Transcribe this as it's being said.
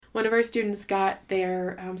one of our students got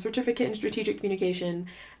their certificate in strategic communication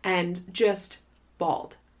and just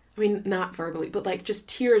bawled. I mean, not verbally, but like just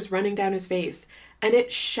tears running down his face. And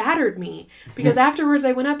it shattered me because afterwards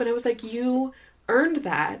I went up and I was like, you earned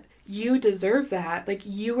that. You deserve that. Like,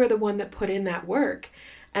 you were the one that put in that work.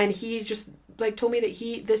 And he just like told me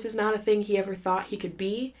that this is not a thing he ever thought he could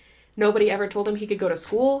be. Nobody ever told him he could go to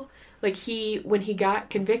school. Like, when he got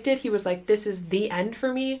convicted, he was like, this is the end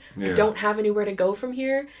for me. Yeah. I don't have anywhere to go from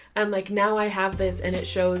here. And like, now I have this, and it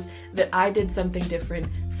shows that I did something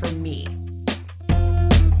different for me.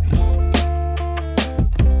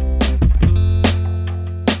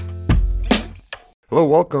 Hello,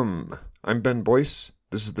 welcome. I'm Ben Boyce.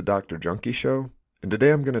 This is the Dr. Junkie Show. And today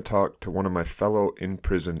I'm going to talk to one of my fellow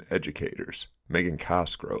in-prison educators, Meghan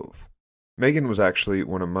Cosgrove. Meghan was actually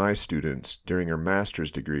one of my students during her master's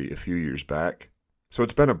degree a few years back, so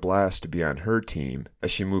it's been a blast to be on her team as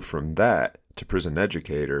she moved from that to prison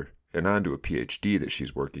educator and on to a PhD that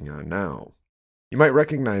she's working on now. You might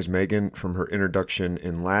recognize Meghan from her introduction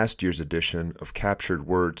in last year's edition of Captured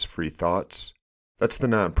Words, Free Thoughts. That's the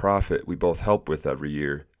nonprofit we both help with every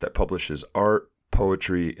year that publishes art,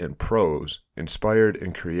 poetry, and prose inspired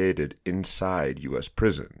and created inside U.S.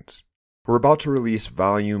 prisons. We're about to release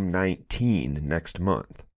Volume 19 next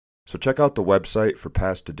month, so check out the website for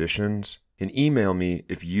past editions and email me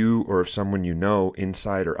if you or if someone you know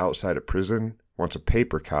inside or outside of prison wants a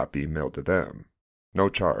paper copy mailed to them. No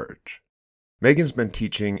charge. Meghan's been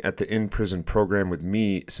teaching at the in-prison program with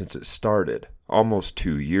me since it started, almost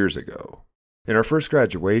 2 years ago. And our first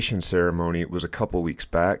graduation ceremony was a couple weeks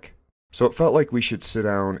back, so it felt like we should sit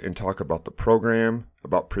down and talk about the program,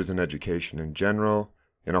 about prison education in general,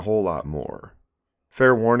 and a whole lot more.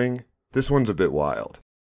 Fair warning, this one's a bit wild.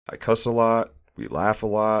 I cuss a lot, we laugh a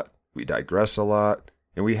lot, we digress a lot,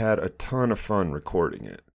 and we had a ton of fun recording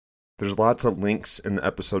it. There's lots of links in the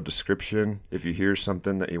episode description if you hear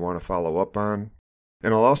something that you want to follow up on.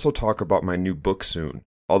 And I'll also talk about my new book soon,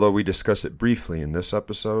 although we discuss it briefly in this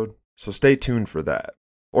episode, so stay tuned for that,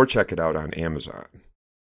 or check it out on Amazon.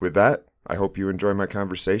 With that, I hope you enjoy my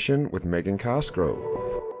conversation with Meghan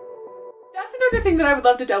Cosgrove. That's another thing that I would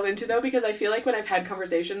love to delve into, though, because I feel like when I've had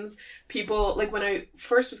conversations, people, like when I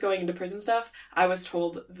first was going into prison stuff, I was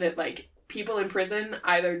told that like people in prison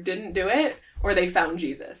either didn't do it or they found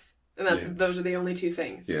Jesus. And those are the only two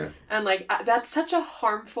things. Yeah. And like, that's such a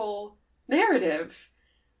harmful narrative.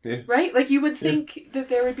 Yeah. Right? Like, you would think that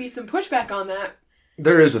there would be some pushback on that.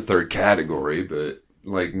 There is a third category, but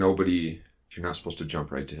like nobody... You're not supposed to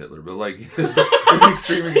jump right to Hitler, but like, as the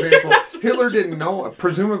extreme example, Hitler didn't know,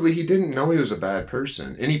 presumably he didn't know he was a bad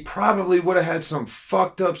person. And he probably would have had some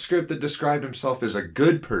fucked up script that described himself as a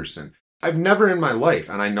good person. I've never in my life,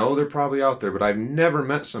 and I know they're probably out there, but I've never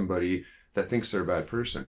met somebody that thinks they're a bad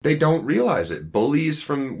person. They don't realize it. Bullies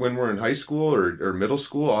from when we're in high school or middle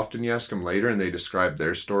school, often you ask them later and they describe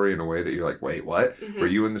their story in a way that you're like, wait, what? Mm-hmm. Were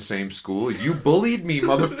you in the same school? You bullied me,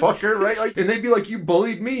 motherfucker, right? Like, and they'd be like, you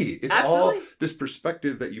bullied me. It's Absolutely. All this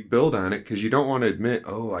perspective that you build on it because you don't want to admit,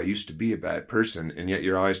 oh, I used to be a bad person. And yet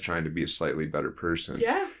you're always trying to be a slightly better person.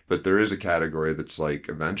 Yeah. But there is a category that's like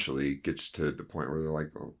eventually gets to the point where they're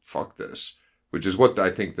like, oh, fuck this. Which is what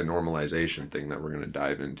I think the normalization thing that we're going to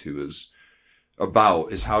dive into is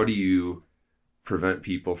how do you prevent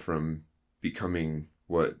people from becoming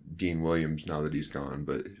what Dean Williams, now that he's gone,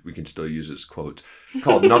 but we can still use his quotes,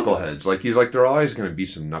 called knuckleheads. Like, he's like, there are always going to be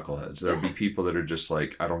some knuckleheads. There'll be people that are just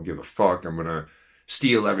like, I don't give a fuck. I'm going to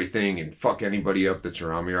steal everything and fuck anybody up that's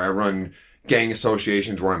around me. Or I run gang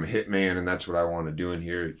associations where I'm a hitman and that's what I want to do in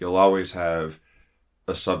here. You'll always have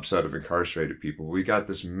a subset of incarcerated people. We got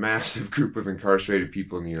this massive group of incarcerated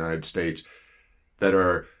people in the United States that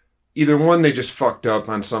are either one, they just fucked up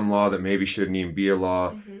on some law that maybe shouldn't even be a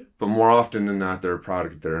law, but more often than not, they're a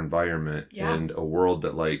product of their environment and a world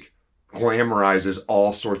that like glamorizes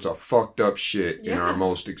all sorts of fucked up shit in our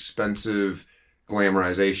most expensive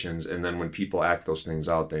glamorizations. And then when people act those things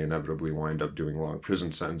out, they inevitably wind up doing long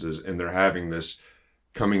prison sentences, and they're having this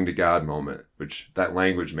coming to God moment, which that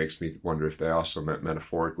language makes me wonder if they also meant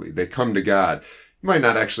metaphorically. They come to God. You might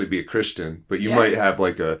not actually be a Christian, but you might have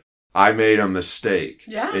like I made a mistake.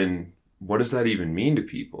 Yeah. And what does that even mean to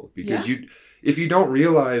people? Because if you don't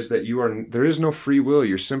realize that there is no free will,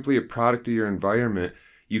 you're simply a product of your environment.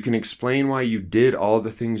 You can explain why you did all the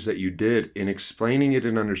things that you did, and explaining it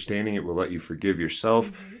and understanding it will let you forgive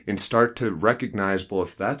yourself and start to recognize, well,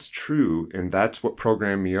 if that's true and that's what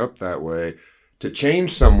programmed me up that way, to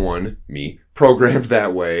change someone, me, programmed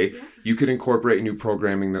that way, you could incorporate new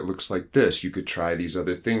programming that looks like this. You could try these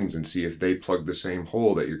other things and see if they plug the same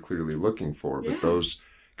hole that you're clearly looking for. But those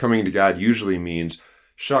coming to God usually means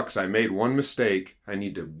shucks, I made one mistake. I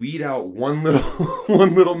need to weed out one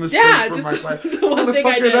little mistake from my class. The one thing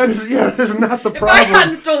I did. That is not the if problem. I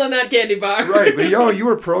hadn't stolen that candy bar. Right, but you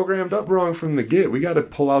were programmed up wrong from the get. We got to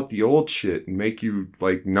pull out the old shit and make you,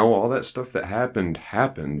 like, know all that stuff that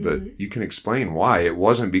happened, but you can explain why. It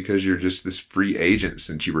wasn't because you're just this free agent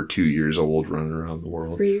since you were 2 years old running around the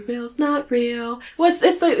world. Free will's not real. Well, it's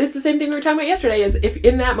the same thing we were talking about yesterday, is if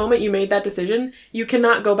in that moment you made that decision, you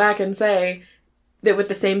cannot go back and say that with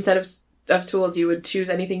the same set of tools you would choose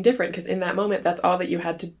anything different, because in that moment that's all that you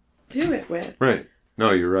had to do it with. Right.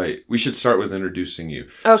 No, you're right. We should start with introducing you.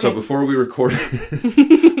 Okay. So before we record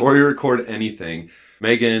anything,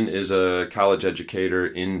 Meghan is a college educator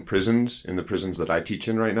in the prisons that I teach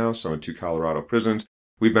in right now, so in 2 Colorado prisons.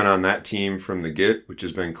 We've been on that team from the get, which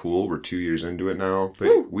has been cool. We're 2 years into it now.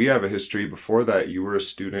 But we have a history. Before that, you were a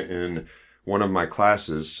student in one of my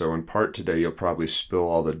classes, so in part today you'll probably spill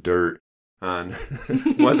all the dirt on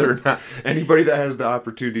whether or not anybody that has the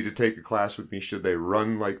opportunity to take a class with me, should they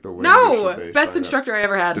run like the wind? No! Best instructor I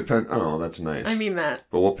ever had. Oh, that's nice. I mean that.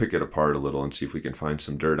 But we'll pick it apart a little and see if we can find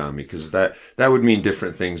some dirt on me, because that would mean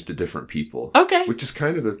different things to different people. Okay. Which is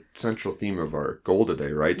kind of the central theme of our goal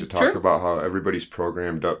today, right? To talk about how everybody's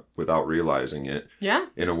programmed up without realizing it. Yeah.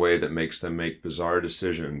 In a way that makes them make bizarre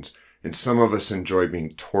decisions. And some of us enjoy being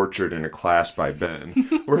tortured in a class by Ben.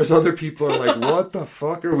 Whereas other people are like, what the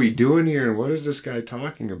fuck are we doing here? And what is this guy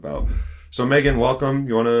talking about? So Meghan, welcome.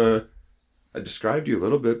 You want to... I described you a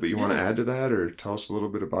little bit, but you want to add to that or tell us a little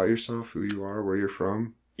bit about yourself, who you are, where you're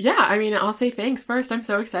from? Yeah, I mean, I'll say thanks first. I'm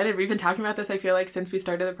so excited. We've been talking about this, I feel like, since we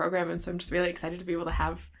started the program. And so I'm just really excited to be able to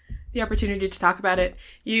have the opportunity to talk about it.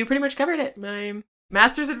 You pretty much covered it. My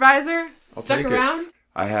master's advisor stuck around.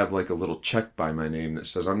 I have like a little check by my name that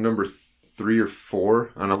says I'm number 3 or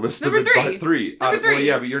 4 on a list number of three. Well,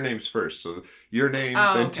 yeah, but your name's first, so your name,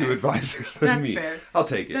 then 2 advisors, then me. That's fair. I'll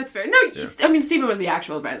take it. That's fair. No, I mean Stephen was the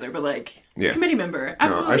actual advisor, but committee member.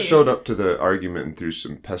 Absolutely. No, I showed up to the argument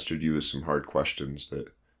and pestered you with some hard questions that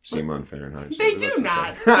seem unfair in hindsight. They do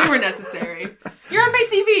not. They were necessary. You're on my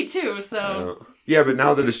CV too, so. Yeah, but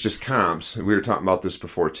now that it's just comps, we were talking about this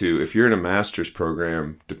before too, if you're in a master's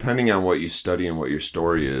program, depending on what you study and what your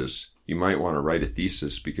story is, you might want to write a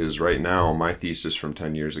thesis, because right now my thesis from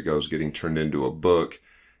 10 years ago is getting turned into a book,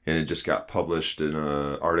 and it just got published in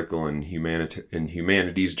an article in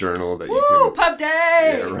Humanities Journal. That Pub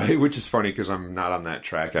Day! Yeah, right, which is funny because I'm not on that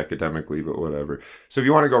track academically, but whatever. So if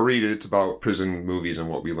you want to go read it, it's about prison movies and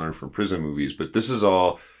what we learn from prison movies, but this is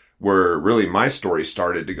all where really my story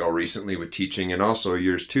started to go recently with teaching, and also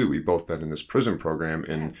yours too. We've both been in this prison program,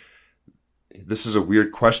 and this is a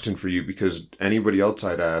weird question for you, because anybody else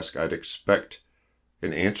I'd ask, I'd expect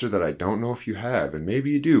an answer that I don't know if you have, and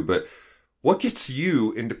maybe you do, but what gets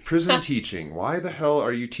you into prison teaching? Why the hell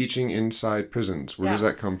are you teaching inside prisons? Where does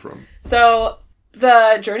that come from? So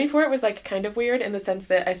the journey for it was kind of weird in the sense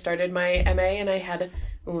that I started my MA and I had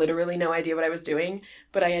literally no idea what I was doing,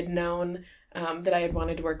 but I had known that I had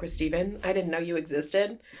wanted to work with Stephen. I didn't know you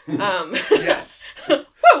existed. Yes.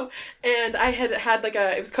 Woo! And I had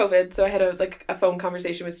it was COVID, so I had a phone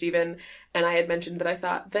conversation with Stephen, and I had mentioned that I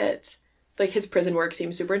thought that his prison work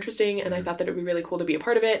seemed super interesting, and I thought that it would be really cool to be a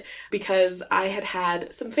part of it, because I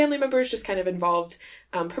had some family members just kind of involved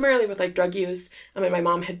primarily with drug use. I mean, my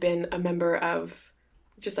mom had been a member of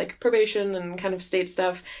just probation and kind of state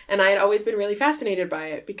stuff, and I had always been really fascinated by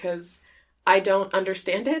it because I don't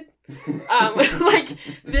understand it.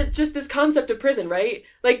 Just this concept of prison, right?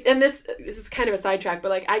 And this is kind of a sidetrack,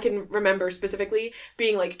 but I can remember specifically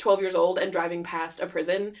being 12 years old and driving past a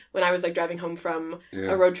prison when I was driving home from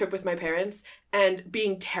a road trip with my parents, and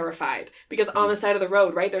being terrified because on the side of the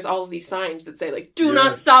road, right, there's all of these signs that say do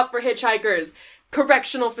not stop for hitchhikers,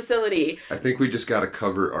 correctional facility. I think we just got a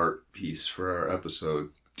cover art piece for our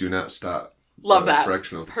episode. Do not stop. Love that.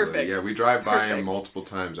 Correctional facility. Perfect. Yeah, we drive by them multiple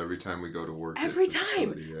times every time we go to work. Every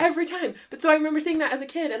time. But so I remember seeing that as a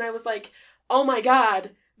kid, and I was like, oh my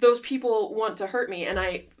God, those people want to hurt me. And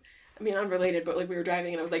I mean, unrelated, but we were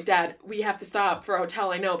driving and I was like, Dad, we have to stop for a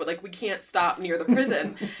hotel, I know, but we can't stop near the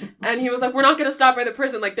prison. And he was like, we're not going to stop by the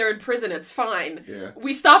prison. They're in prison, it's fine. Yeah.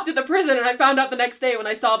 We stopped at the prison, and I found out the next day when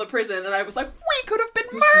I saw the prison, and I was like, we could have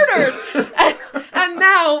been murdered. and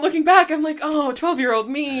now, looking back, I'm like, oh, 12-year-old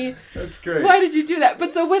me. That's great. Why did you do that?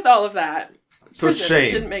 But so with all of that, So it's prison.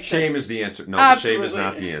 shame. Didn't make Shame sense. is the answer. No, Absolutely. shame is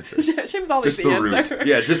not the answer. Shame's always Just the answer. root.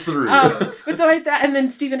 Yeah, just the root. But so and then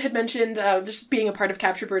Stephen had mentioned just being a part of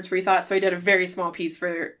Capture Bird's Free Thought, so I did a very small piece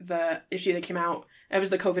for the issue that came out. It was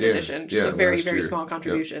the COVID edition, just a very, very small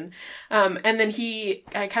contribution. Yep. And then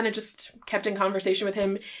I kind of just kept in conversation with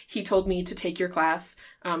him. He told me to take your class.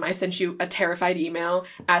 I sent you a terrified email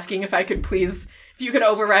asking if you could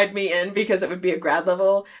override me in because it would be a grad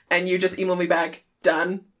level, and you just emailed me back,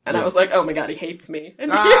 done. And I was like, oh my god, he hates me.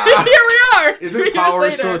 And here we are! Isn't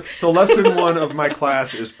power... So lesson 1 of my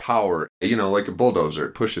class is power. You know, like a bulldozer,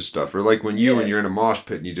 it pushes stuff. Or like when when you're in a mosh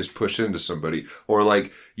pit and you just push into somebody. Or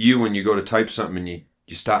like when you go to type something and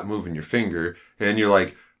you stop moving your finger and you're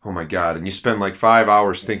like, oh my god. And you spend like 5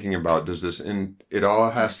 hours thinking about, does this... And it all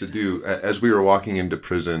has to do... As we were walking into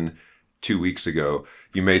prison 2 weeks ago,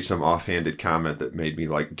 you made some offhanded comment that made me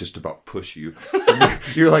like just about push you.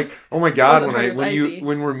 You're like, oh my god,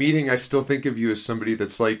 when we're meeting, I still think of you as somebody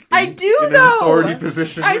that's like in an authority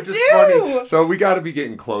position, which is funny. So we got to be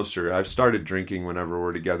getting closer. I've started drinking whenever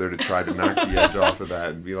we're together to try to knock the edge off of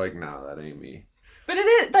that and be like, no, that ain't me. But it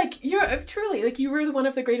is like you're truly like you were one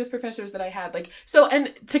of the greatest professors that I had. Like so,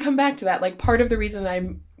 and to come back to that, like part of the reason that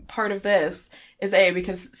I'm part of this is A,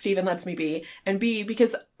 because Stephen lets me be, and B,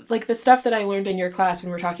 because like the stuff that I learned in your class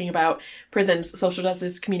when we're talking about prisons, social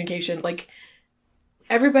justice, communication, like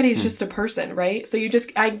everybody's just a person, right? So you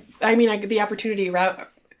just, the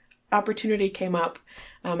opportunity came up,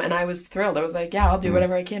 and I was thrilled. I was like, yeah, I'll do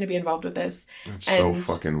whatever I can to be involved with this. That's so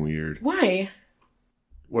fucking weird. Why?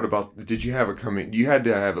 What about, did you have you had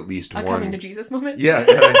to have at least one. Coming to Jesus moment? Yeah,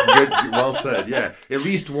 good, well said, yeah. At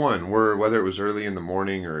least one, whether it was early in the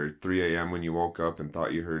morning or 3 a.m. when you woke up and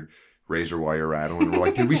thought you heard razor wire rattling, we're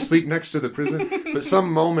like, did we sleep next to the prison? But some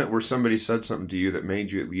moment where somebody said something to you that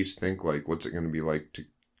made you at least think, like, what's it going to be like to...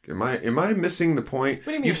 Am I missing the point? What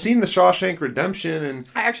do you mean? You've seen the Shawshank Redemption and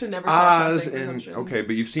I actually never saw Shawshank Redemption. Okay,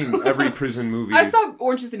 but you've seen every prison movie. I saw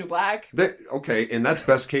Orange is the New Black. Okay, and that's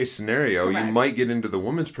best case scenario. Correct. You might get into the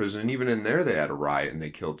women's prison, and even in there they had a riot and they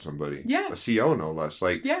killed somebody. Yeah. A CO no less.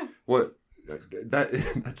 Like, yeah. What?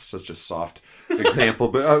 That's such a soft example,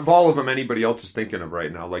 but of all of them anybody else is thinking of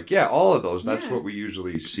right now, like, yeah, all of those, that's what we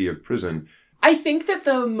usually see of prison. I think that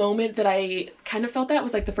the moment that I kind of felt that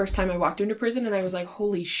was like the first time I walked into prison and I was like,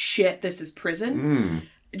 holy shit, this is prison.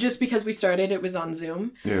 Just because it was on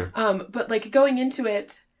Zoom. Yeah. But like going into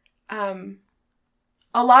it, a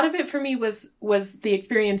lot of it for me was the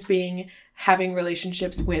experience having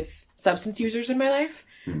relationships with substance users in my life,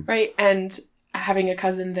 right? And having a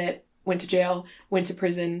cousin that went to jail, went to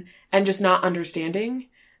prison, and just not understanding.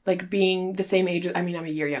 Like being the same age, I'm a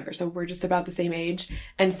year younger, so we're just about the same age,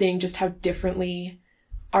 and seeing just how differently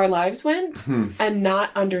our lives went, and not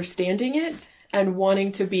understanding it, and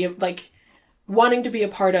wanting to be a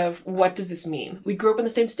part of, what does this mean? We grew up in the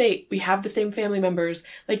same state, we have the same family members,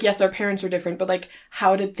 like, yes, our parents were different, but like,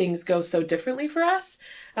 how did things go so differently for us?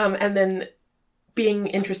 And then being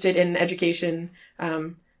interested in education,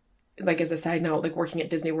 like as a side note, like working at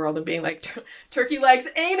Disney World and being like, turkey legs,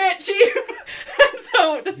 ain't it cheap? And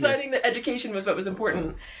so deciding that education was what was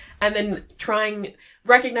important. And then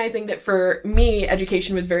recognizing that for me,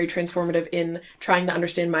 education was very transformative in trying to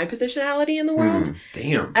understand my positionality in the world.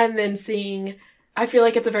 Damn. And then I feel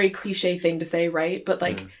like it's a very cliche thing to say, right? But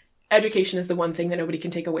like, education is the one thing that nobody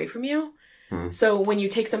can take away from you. So when you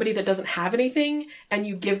take somebody that doesn't have anything and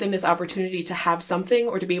you give them this opportunity to have something,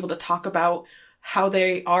 or to be able to talk about how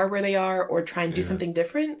they are where they are, or try and do something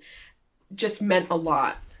different, just meant a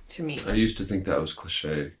lot to me. I used to think that was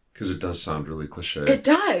cliche, because it does sound really cliche. It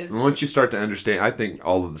does. And once you start to understand, I think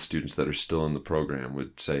all of the students that are still in the program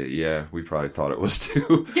would say, yeah, we probably thought it was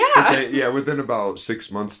too. Yeah. Within about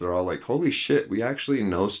 6 months, they're all like, holy shit, we actually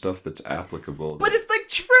know stuff that's applicable. But it's like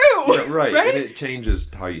true. Yeah, right. And it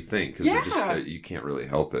changes how you think, because you can't really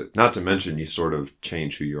help it. Not to mention, you sort of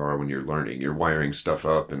change who you are when you're learning. You're wiring stuff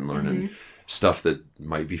up and learning stuff that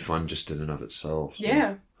might be fun just in and of itself. So.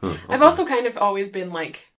 Yeah. Okay. I've also kind of always been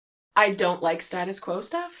like, I don't like status quo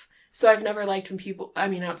stuff. So I've never liked when people,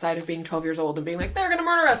 outside of being 12 years old and being like, they're going to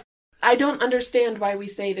murder us. I don't understand why we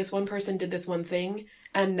say this one person did this one thing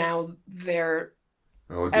and now they're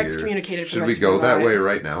excommunicated from the rest of their lives. Should we go that way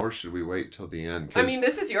right now, or should we wait till the end?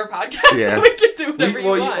 This is your podcast, so we can do whatever you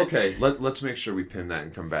want. Okay, let's make sure we pin that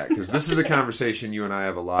and come back, because this is a conversation you and I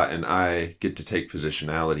have a lot, and I get to take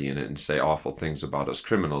positionality in it and say awful things about us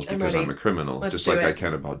criminals because I'm a criminal, just like I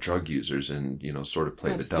can about drug users, and sort of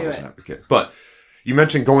play the devil's advocate. But you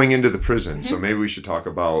mentioned going into the prison, so maybe we should talk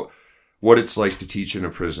about what it's like to teach in a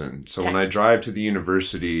prison. So when I drive to the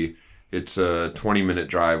university, it's a 20-minute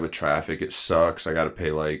drive with traffic. It sucks. I got to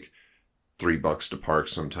pay like $3 to park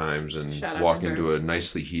sometimes and Shout out walk Denver. into a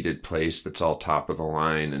nicely heated place that's all top of the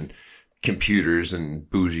line and computers and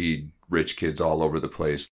bougie rich kids all over the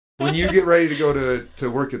place. When you get ready to go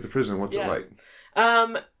to work at the prison, what's it like?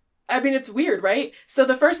 I mean, it's weird, right? So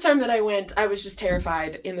the first time that I went, I was just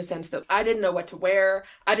terrified in the sense that I didn't know what to wear.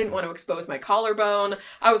 I didn't want to expose my collarbone.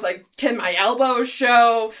 I was like, can my elbows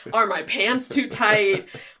show? Are my pants too tight?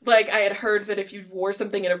 Like, I had heard that if you wore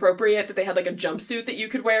something inappropriate, that they had like a jumpsuit that you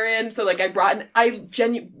could wear in. So like, I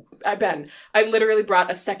literally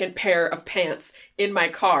brought a second pair of pants in my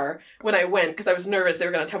car when I went because I was nervous they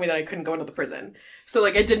were going to tell me that I couldn't go into the prison. So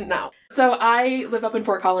like, I didn't know. So I live up in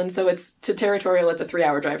Fort Collins, so it's to Territorial, it's a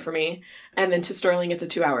 3-hour drive for me. And then to Sterling, it's a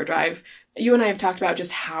 2-hour drive. You and I have talked about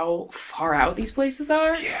just how far out these places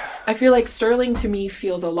are. Yeah. I feel like Sterling to me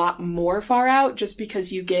feels a lot more far out just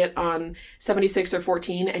because you get on 76 or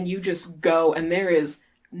 14 and you just go and there is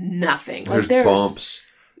nothing. There's bumps.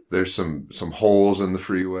 There's some holes in the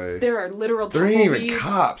freeway. There are literal There ain't even tumbleweeds.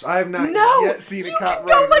 Cops. I have not yet seen a cop You can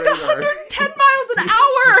go like radar. 110 miles an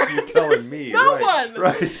hour. You're telling me. No right, one.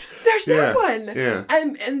 Right. There's no one. Yeah.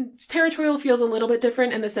 And Territorial feels a little bit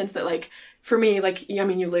different in the sense that, like, for me, like, I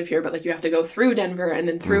mean, you live here, but, like, you have to go through Denver and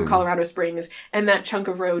then through Colorado Springs. And that chunk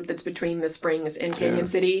of road that's between the Springs and Canyon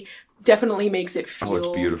City definitely makes it feel it's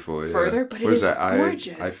beautiful, further, but it is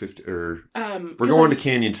gorgeous. We're going to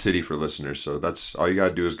Canyon City for listeners, so that's all you got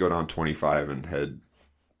to do is go down 25 and head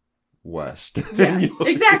west. Yes,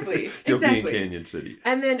 exactly. You'll be in Canyon City.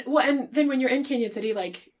 And then when you're in Canyon City,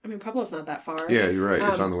 like, I mean, Pueblo's not that far. Yeah, you're right.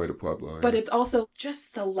 It's on the way to Pueblo. But it's also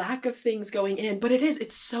just the lack of things going in. But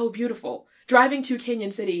it's so beautiful. Driving to Canyon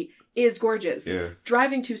City is gorgeous. Yeah.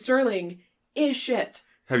 Driving to Sterling is shit.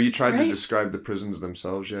 Have you tried to describe the prisons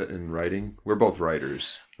themselves yet in writing? We're both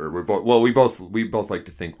writers. Or we both like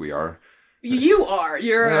to think we are. You are.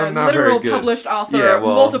 You're a not literal very good. published author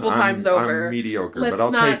multiple times over. I'm mediocre, Let's but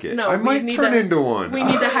I'll take it. No, I might turn into one. We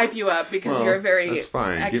need to hype you up because you're a very That's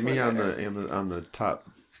fine. Get excellent me on writer. on the top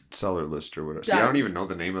seller list or whatever. See, Done. I don't even know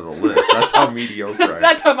the name of the list. That's how mediocre I am.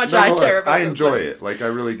 That's how much I care about I enjoy those lists. it. Like, I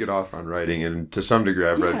really get off on writing, and to some degree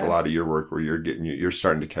I've read a lot of your work where you're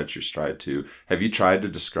starting to catch your stride too. Have you tried to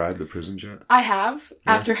describe the prisons yet? I have.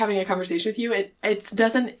 After having a conversation with you, it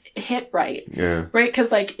doesn't hit right. Yeah. Right?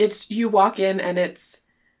 Because, like, it's, you walk in and it's,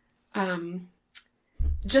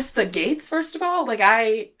 just the gates, first of all. Like,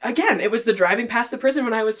 it was the driving past the prison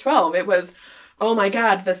when I was 12. It was, oh my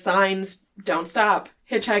God, the signs, don't stop,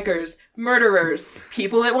 hitchhikers, murderers,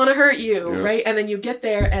 people that want to hurt you, right? And then you get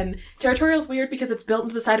there, and Territorial's weird because it's built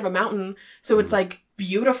into the side of a mountain, so it's, like,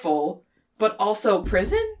 beautiful, but also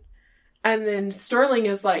prison. And then Sterling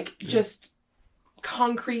is, like, just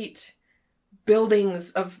concrete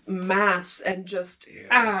buildings of mass and just,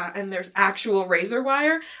 and there's actual razor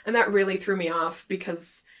wire. And that really threw me off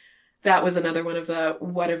because that was another one of the,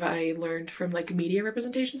 what have I learned from, like, media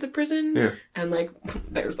representations of prison? Yeah. And, like,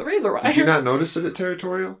 there's the razor wire. Did you not notice it at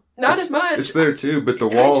Territorial? Not as much. It's there too, but the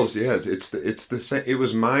walls, it's the same. It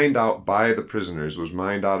was mined out by the prisoners, was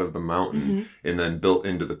mined out of the mountain, and then built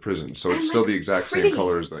into the prison. So it's still the exact same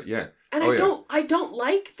color as that. Yeah. And I don't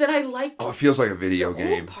like that. I like. Oh, it feels like a video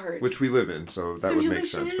game, parts. which we live in, so that would make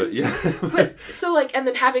sense. But yeah. But so, like, and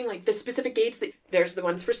then having, like, the specific gates that there's the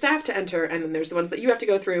ones for staff to enter, and then there's the ones that you have to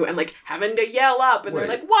go through, and, like, having to yell up, and they're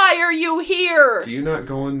like, "Why are you here?" Do you not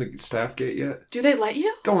go in the staff gate yet? Do they let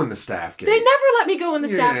you? Go in the staff gate. They never let me go in the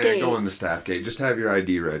staff gate. Go in the staff gate. Just have your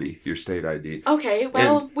ID ready, your state ID. Okay,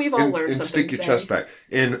 well, we've all learned something and stick your today. chest back.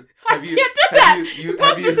 And I can't do that.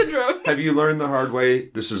 Imposter syndrome. Have you learned the hard way?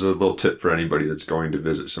 This is a little tip for anybody that's going to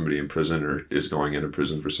visit somebody in prison or is going into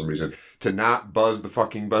prison for some reason. To not buzz the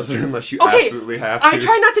fucking buzzer unless you absolutely have to. I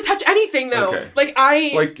try not to touch anything, though.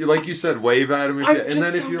 Okay. Like you said, wave at him. And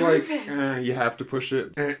then if you're nervous. you have to push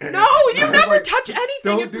it. No, you never touch anything.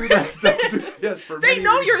 Don't do that. Don't do, yes, for they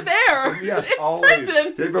know you're there. Yes, it's always.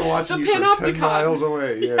 prison. They've been watching the you for Panopticon. 10 miles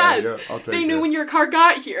away. Yeah, yes. I'll take they knew that. when your car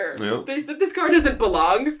got here. Yep. They said this car doesn't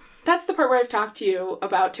belong. That's the part where I've talked to you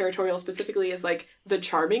about Territorial specifically, is, like, the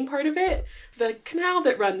charming part of it. The canal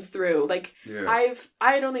that runs through. Like, I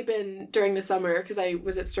had only been during the summer because I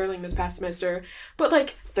was at Sterling this past semester. But,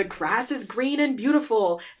 like, the grass is green and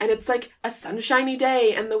beautiful. And it's, like, a sunshiny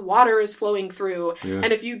day and the water is flowing through. Yeah.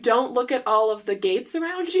 And if you don't look at all of the gates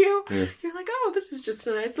around you, you're like, oh, this is just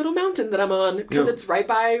a nice little mountain that I'm on. Because it's right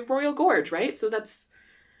by Royal Gorge, right? So that's...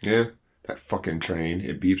 Yeah. That fucking train,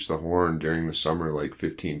 it beeps the horn during the summer like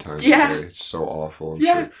 15 times a day. It's so awful. I'm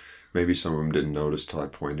sure maybe some of them didn't notice till I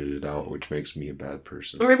pointed it out, which makes me a bad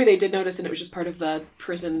person. Or maybe they did notice and it was just part of the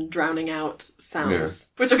prison drowning out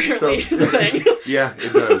sounds, which apparently is a thing. Yeah,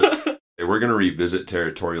 it does. We're going to revisit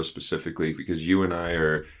Territorial specifically because you and I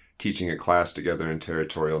are teaching a class together in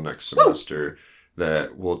Territorial next semester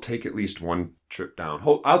that will take at least one trip down.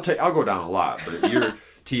 I'll go down a lot, but you're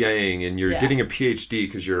TAing and you're getting a PhD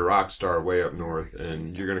because you're a rock star way up north, and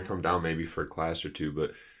you're going to come down maybe for a class or two.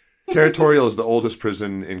 But Territorial is the oldest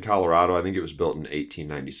prison in Colorado. I think it was built in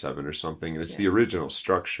 1897 or something, and it's the original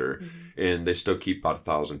structure, and they still keep about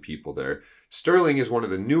 1,000 people there. Sterling is one of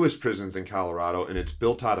the newest prisons in Colorado, and it's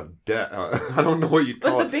built out of I don't know what you'd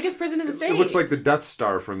call it. It's the biggest prison in the state. It looks like the Death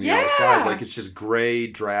Star from the outside. Like, it's just gray,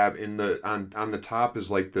 drab. On the top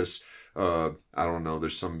is like this, I don't know,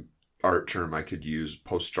 there's some art term I could use,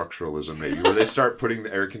 post-structuralism maybe, where they start putting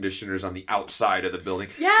the air conditioners on the outside of the building.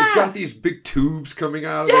 Yeah. It's got these big tubes coming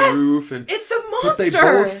out of the roof. And it's a monster! But they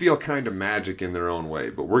both feel kind of magic in their own way.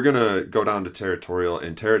 But we're going to go down to Territorial,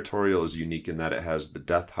 and Territorial is unique in that it has the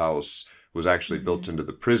death house, was actually built into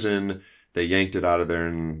the prison. They yanked it out of there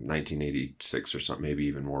in 1986 or something, maybe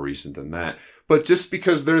even more recent than that. But just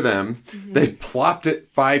because they're them, they plopped it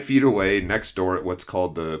 5 feet away next door at what's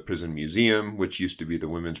called the Prison Museum, which used to be the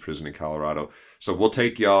women's prison in Colorado. So we'll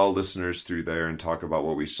take y'all listeners through there and talk about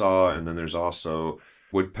what we saw. And then there's also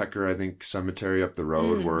Woodpecker, I think, Cemetery up the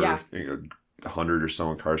road where 100 or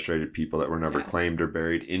so incarcerated people that were never claimed or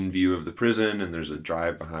buried in view of the prison. And there's a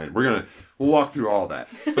drive behind. We'll walk through all that.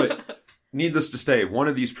 But needless to say, one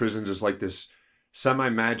of these prisons is like this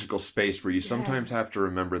semi-magical space where you sometimes have to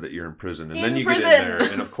remember that you're in prison. And then you get in there,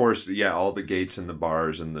 and of course, all the gates and the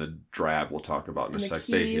bars and the drab we'll talk about in a sec,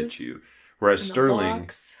 they hit you. Whereas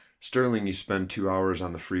Sterling, you spend 2 hours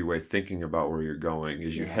on the freeway thinking about where you're going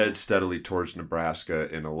as you head steadily towards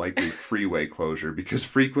Nebraska in a likely freeway closure, because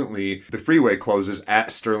frequently the freeway closes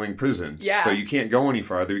at Sterling Prison. Yeah. So you can't go any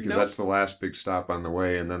farther because that's the last big stop on the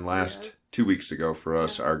way. And then 2 weeks ago for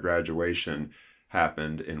us, our graduation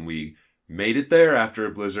happened, and we made it there after a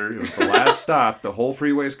blizzard. It was the last stop. The whole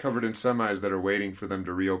freeway is covered in semis that are waiting for them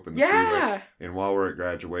to reopen the freeway. And while we're at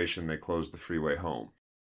graduation, they closed the freeway home.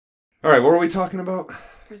 All right, what were we talking about?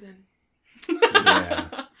 Prison.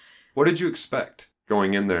 What did you expect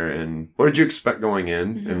going in there? And what did you expect going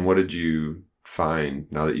in? And what did you find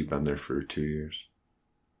now that you've been there for 2 years?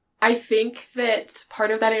 I think that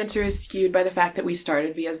part of that answer is skewed by the fact that we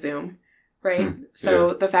started via Zoom. Right?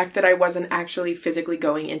 So the fact that I wasn't actually physically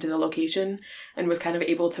going into the location and was kind of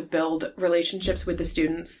able to build relationships with the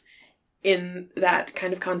students in that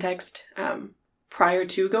kind of context prior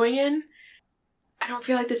to going in, I don't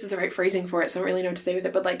feel like this is the right phrasing for it, so I don't really know what to say with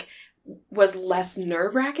it, but like, was less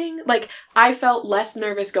nerve-wracking. Like, I felt less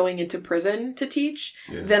nervous going into prison to teach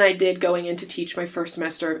than I did going in to teach my first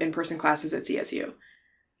semester of in-person classes at CSU.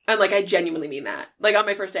 And, like, I genuinely mean that. Like, on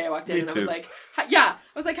my first day, I walked in and I was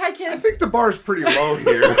like, hi, kids. I think the bar's pretty low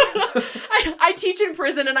here. I teach in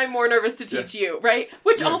prison and I'm more nervous to teach you, right?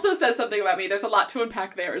 Which also says something about me. There's a lot to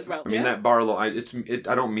unpack there as well. I mean, that bar low, I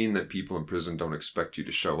don't mean that people in prison don't expect you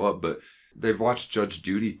to show up, but they've watched Judge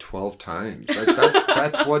Judy 12 times.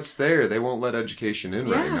 That's what's there. They won't let education in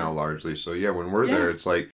right now, largely. So, when we're there, it's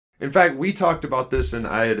like, in fact, we talked about this, and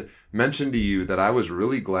I had mentioned to you that I was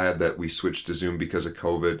really glad that we switched to Zoom because of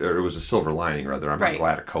COVID, or it was a silver lining, rather. I'm not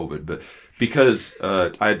glad of COVID, but because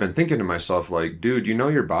I had been thinking to myself, like, dude, you know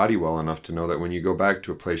your body well enough to know that when you go back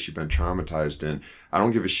to a place you've been traumatized in, I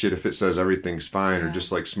don't give a shit if it says everything's fine or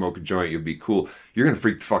just, like, smoke a joint, you'll be cool. You're going to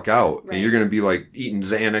freak the fuck out, and you're going to be, like, eating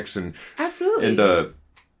Xanax and... Absolutely. And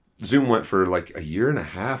Zoom went for, like, a year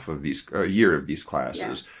of these classes.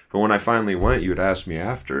 Yeah. But when I finally went, you had asked me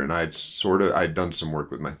after, and I'd done some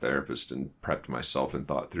work with my therapist and prepped myself and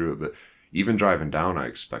thought through it. But even driving down, I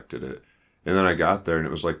expected it. And then I got there, and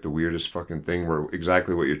it was like the weirdest fucking thing where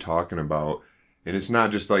exactly what you're talking about. And it's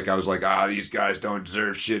not just like I was like, these guys don't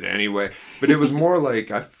deserve shit anyway. But it was more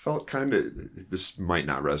like I felt kind of, this might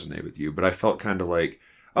not resonate with you, but I felt kind of like,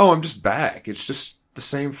 I'm just back. It's just the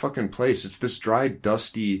same fucking place. It's this dry,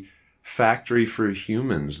 dusty factory for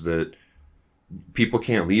humans that people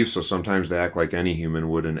can't leave, so sometimes they act like any human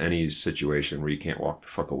would in any situation where you can't walk the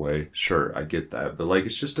fuck away. Sure, I get that. But, like,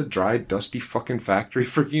 it's just a dry, dusty fucking factory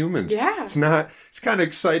for humans. Yeah. It's kind of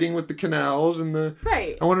exciting with the canals and the...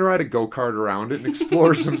 Right. I want to ride a go-kart around it and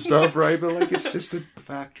explore some stuff, right? But, like, it's just a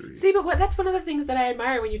factory. See, but that's one of the things that I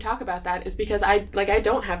admire when you talk about that is because I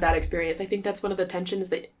don't have that experience. I think that's one of the tensions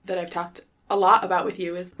that I've talked a lot about with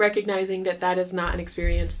you is recognizing that is not an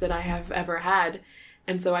experience that I have ever had.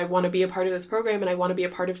 And so I want to be a part of this program and I want to be a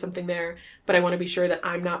part of something there, but I want to be sure that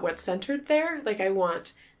I'm not what's centered there. Like, I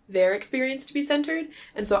want their experience to be centered.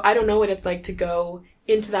 And so I don't know what it's like to go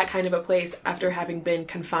into that kind of a place after having been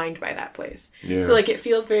confined by that place. Yeah. So, like, it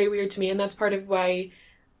feels very weird to me. And that's part of why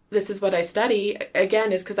this is what I study,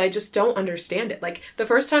 again, is because I just don't understand it. Like, the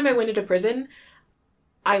first time I went into prison,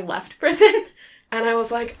 I left prison And I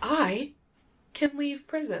was like, I can leave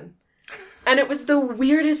prison. And it was the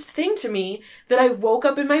weirdest thing to me that I woke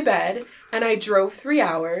up in my bed and I drove 3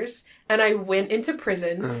 hours and I went into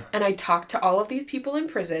prison and I talked to all of these people in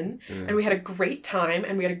prison and we had a great time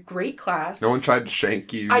and we had a great class. No one tried to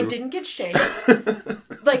shank you. I didn't get shanked.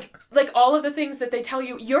 like all of the things that they tell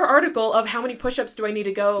you, your article of how many push-ups do I need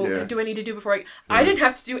to go, do I need to do before I didn't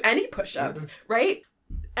have to do any push-ups, right?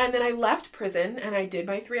 And then I left prison and I did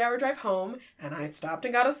my 3-hour drive home and I stopped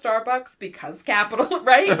and got a Starbucks because capital,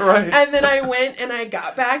 right? Right. And then I went and I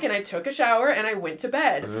got back and I took a shower and I went to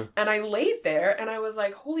bed. And I laid there and I was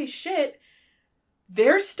like, holy shit,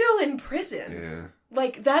 they're still in prison. Yeah.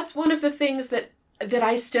 Like, that's one of the things that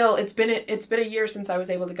I still, it's been a year since I was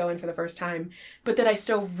able to go in for the first time, but that I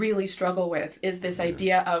still really struggle with is this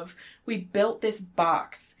idea of we built this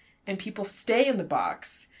box and people stay in the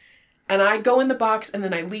box. And I go in the box and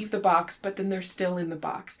then I leave the box, but then they're still in the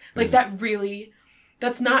box. Like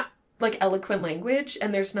that's not like eloquent language.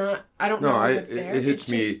 And there's not, I don't know what's there. It hits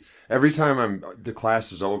me every time the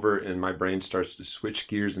class is over and my brain starts to switch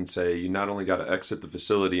gears and say, you not only got to exit the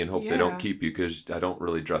facility and hope they don't keep you because I don't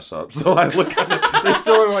really dress up. So I look at it, they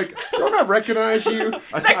still are like, don't I recognize you?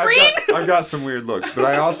 I've got some weird looks, but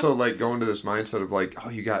I also like go into this mindset of like, oh,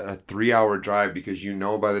 you got a 3-hour drive because you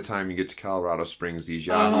know by the time you get to Colorado Springs, these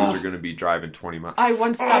yahoos are going to be driving 20 miles. I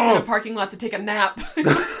once stopped in a parking lot to take a nap. It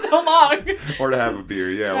was so long. Or to have a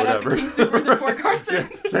beer, Shout whatever. Out to King Soopers in Fort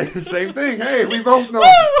Carson. Same thing. Hey, we both know.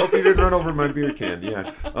 Hope you didn't run over my beer can.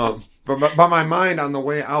 Yeah. But my mind on the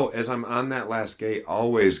way out, as I'm on that last gate,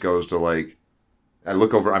 always goes to like, I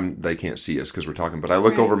look over. They can't see us because we're talking, but I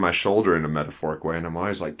look over my shoulder in a metaphoric way, and I'm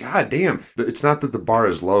always like, God damn! It's not that the bar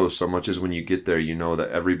is low so much as when you get there, you know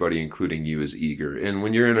that everybody, including you, is eager. And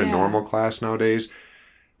when you're in a normal class nowadays,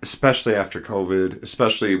 especially after COVID,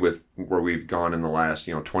 especially with where we've gone in the last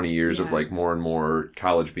 20 years of like more and more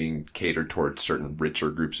college being catered towards certain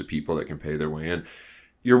richer groups of people that can pay their way in.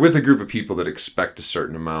 You're with a group of people that expect a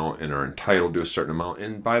certain amount and are entitled to a certain amount.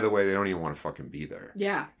 And by the way, they don't even want to fucking be there.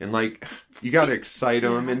 Yeah. And like, you got to excite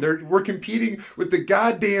them. And we're competing with the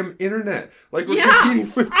goddamn internet. Like we're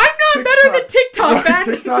competing with I'm not better than TikTok, man.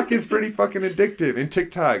 TikTok is pretty fucking addictive. And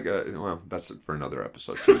TikTok, well, that's for another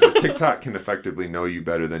episode too. But TikTok can effectively know you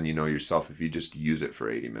better than you know yourself if you just use it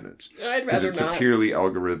for 80 minutes. I'd rather not. Because it's a purely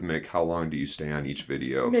algorithmic, how long do you stay on each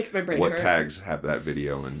video? It makes my brain What hurt. tags have that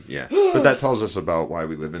video? And but that tells us about why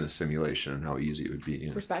we live in a simulation and how easy it would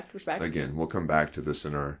be. Respect. Again, we'll come back to this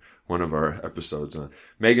in one of our episodes.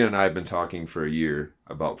 Megan and I have been talking for a year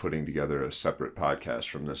about putting together a separate podcast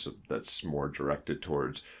from this that's more directed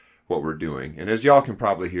towards what we're doing. And as y'all can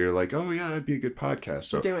probably hear, like, oh yeah, that'd be a good podcast.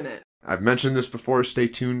 So we're doing it. I've mentioned this before. Stay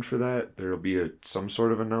tuned for that. There'll be some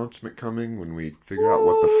sort of announcement coming when we figure out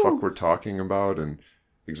what the fuck we're talking about and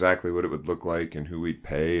exactly what it would look like and who we'd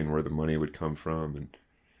pay and where the money would come from. And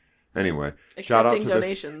anyway, shout out to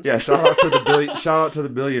donations. Shout out to the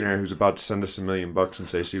billionaire who's about to send us $1 million and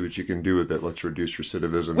say, see what you can do with it. Let's reduce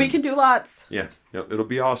recidivism. We can do lots. Yeah, it'll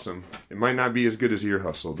be awesome. It might not be as good as Ear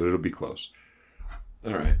Hustle, but it'll be close.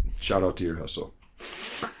 All right, shout out to Ear Hustle.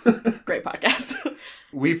 Great podcast.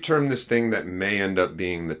 We've termed this thing that may end up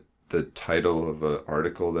being the title of an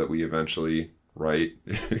article that we eventually write.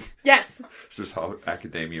 Yes. This is how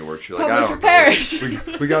academia works. You're Publish like, or perish.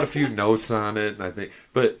 We got a few notes on it, and I think,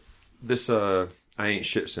 but this I ain't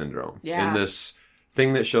shit syndrome. Yeah. And this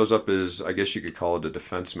thing that shows up is, I guess you could call it a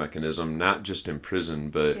defense mechanism, not just in prison,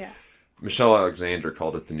 but Michelle Alexander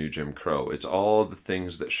called it the new Jim Crow. It's all the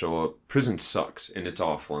things that show up. Prison sucks, and it's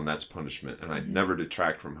awful, and that's punishment. And I'd never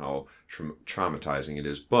detract from how traumatizing it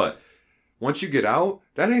is. But once you get out,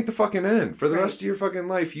 that ain't the fucking end. For the rest of your fucking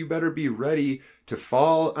life, you better be ready to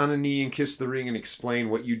fall on a knee and kiss the ring and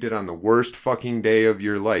explain what you did on the worst fucking day of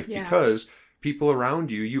your life. Yeah. Because people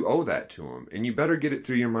around you, you owe that to them. And you better get it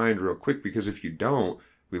through your mind real quick, because if you don't,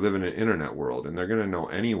 we live in an internet world, and they're going to know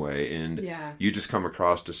anyway. And you just come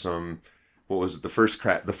across to some... What was it? The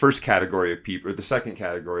first category of people, or the second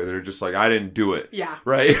category, that are just like, I didn't do it. Yeah.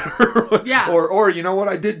 Right? Or you know what?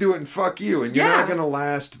 I did do it, and fuck you. And you're not going to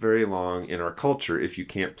last very long in our culture if you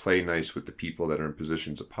can't play nice with the people that are in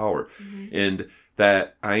positions of power. Mm-hmm. And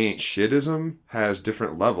that I ain't shitism has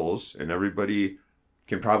different levels, and everybody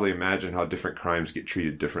can probably imagine how different crimes get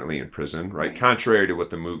treated differently in prison, right? Contrary to what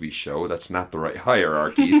the movies show, that's not the right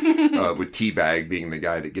hierarchy, with Teabag being the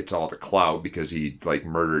guy that gets all the clout because he, like,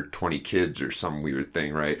 murdered 20 kids or some weird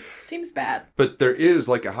thing, right? Seems bad. But there is,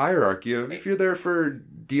 like, a hierarchy of, if you're there for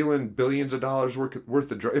dealing billions of dollars worth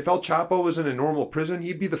of drugs. If El Chapo was in a normal prison,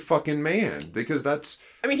 he'd be the fucking man, because that's...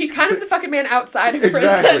 I mean, he's kind of the fucking man outside of prison.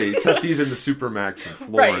 Exactly, except he's in the Supermax in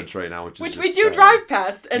Florence right now, which we do drive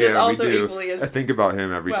past, and is also equally as... I think about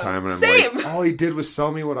him every time, and I'm same. like, all he did was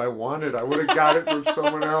sell me what I wanted. I would have got it from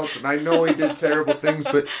someone else, and I know he did terrible things,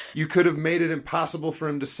 but you could have made it impossible for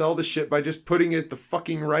him to sell the shit by just putting it at the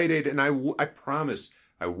fucking Rite Aid, and I promise...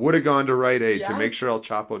 I would have gone to Rite Aid to make sure El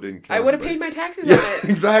Chapo didn't kill him. I would have paid my taxes on it.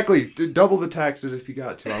 Exactly. Double the taxes if you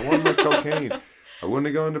got to. I wanted my cocaine. I wouldn't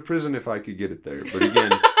have gone to prison if I could get it there. But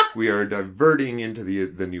again, we are diverting into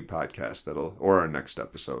the new podcast or our next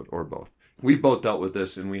episode, or both. We've both dealt with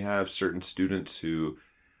this, and we have certain students who,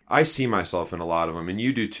 I see myself in a lot of them, and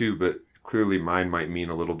you do too, but clearly mine might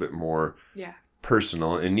mean a little bit more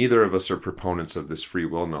personal, and neither of us are proponents of this free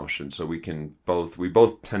will notion, so we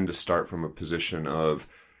both tend to start from a position of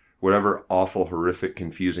whatever awful, horrific,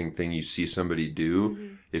 confusing thing you see somebody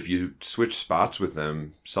do, if you switch spots with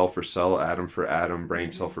them, cell for cell, atom for atom,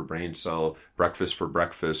 brain cell for brain cell, breakfast for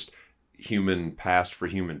breakfast, human past for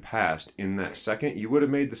human past, in that second, you would have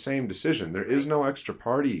made the same decision. There is no extra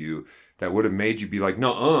part of you that would have made you be like,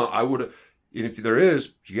 no, I would have, and if there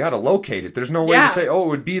is, you got to locate it. There's no way to say, oh, it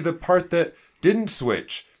would be the part that didn't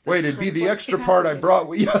switch. Wait, it'd be the extra part I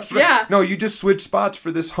brought. Yes, right. Yeah. No, you just switched spots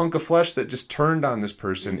for this hunk of flesh that just turned on this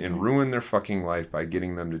person and ruined their fucking life by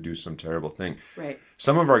getting them to do some terrible thing. Right.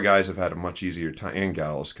 Some of our guys have had a much easier time, and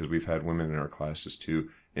gals, because we've had women in our classes too,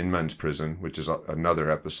 in men's prison, which is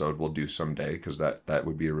another episode we'll do someday, because that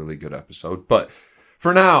would be a really good episode. But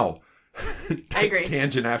for now, I agree.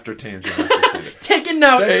 Tangent after tangent after tangent. Taking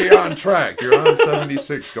notes. Stay on track. You're on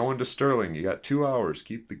 76, going to Sterling. You got 2 hours.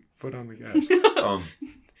 Keep the foot on the gas.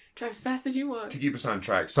 Drive as fast as you want. To keep us on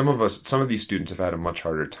track. Some of these students have had a much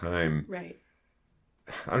harder time. Right.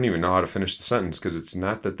 I don't even know how to finish the sentence, because it's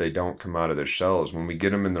not that they don't come out of their shells. When we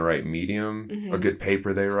get them in the right medium, a good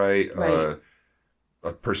paper they write,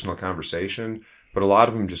 a personal conversation, but a lot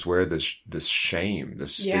of them just wear this shame,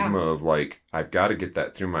 this stigma of like, I've got to get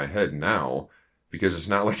that through my head now, because it's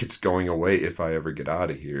not like it's going away if I ever get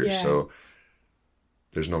out of here. Yeah. So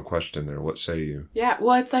there's no question there. What say you? Yeah,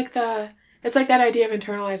 well, it's like that idea of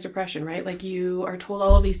internalized oppression, right? Like, you are told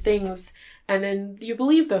all of these things, and then you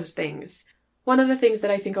believe those things. One of the things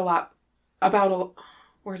that I think a lot about...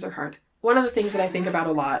 Words are hard. One of the things that I think about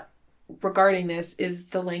a lot regarding this is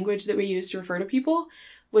the language that we use to refer to people.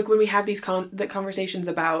 Like, when we have these the conversations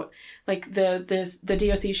about, like, the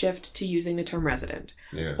DOC shift to using the term resident.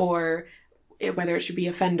 Yeah. Or whether it should be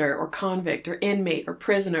offender or convict or inmate or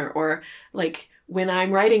prisoner, or, like... When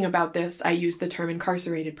I'm writing about this, I use the term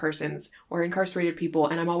incarcerated persons or incarcerated people,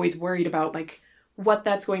 and I'm always worried about, like, what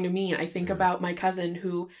that's going to mean. I think about my cousin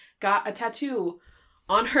who got a tattoo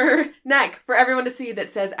on her neck for everyone to see that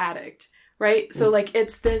says addict, right? So, like,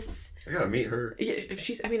 it's this... I gotta meet her.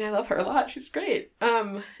 I love her a lot. She's great.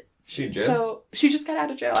 She in jail? So, she just got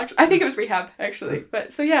out of jail, actually. I think it was rehab, actually.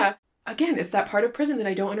 But, so yeah. Again, it's that part of prison that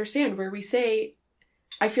I don't understand, where we say...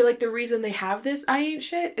 I feel like the reason they have this I ain't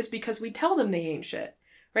shit is because we tell them they ain't shit,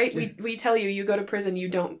 right? Yeah. We tell you go to prison, you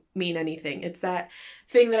don't mean anything. It's that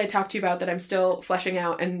thing that I talked to you about that I'm still fleshing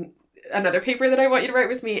out, and another paper that I want you to write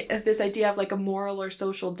with me, of this idea of like a moral or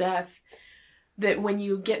social death, that when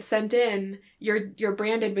you get sent in, you're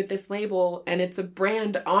branded with this label, and it's a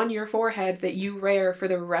brand on your forehead that you wear for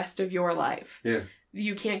the rest of your life. Yeah.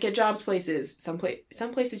 You can't get jobs places. Some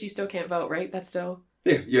places you still can't vote, right? That's still...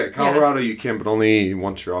 Yeah, Colorado you can, but only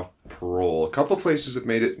once you're off parole. A couple of places have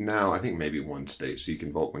made it now. I think maybe one state, so you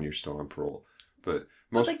can vote when you're still on parole. But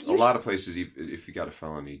a lot of places, if you got a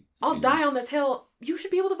felony... I'll die on this hill. You should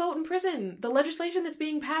be able to vote in prison. The legislation that's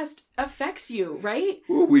being passed affects you, right?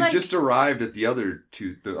 Ooh, we just arrived at the other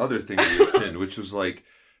thing you pinned, which was like...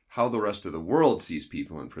 how the rest of the world sees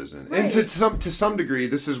people in prison. Right. And to some degree,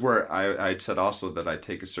 this is where I'd said also that I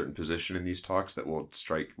take a certain position in these talks that will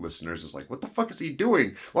strike listeners as like, what the fuck is he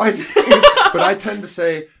doing? Why is he saying this? But I tend to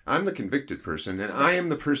say, I'm the convicted person, and I am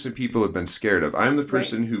the person people have been scared of. I'm the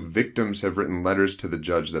person who victims have written letters to the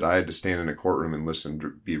judge that I had to stand in a courtroom and listen to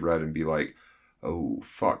be read and be like, oh,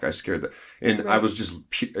 fuck, I scared that. And I was just,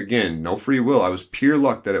 again, no free will. I was pure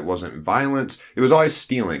luck that it wasn't violence. It was always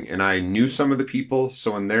stealing. And I knew some of the people,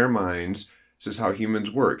 so in their minds, this is how humans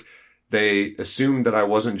work. They assumed that I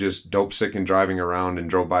wasn't just dope sick and driving around and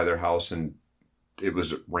drove by their house and it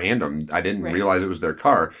was random. I didn't realize it was their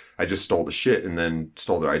car. I just stole the shit and then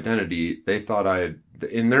stole their identity. They thought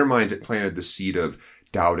in their minds, it planted the seed of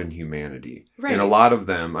doubt in humanity. Right. And a lot of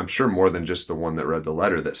them, I'm sure more than just the one that read the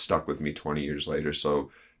letter, that stuck with me 20 years later.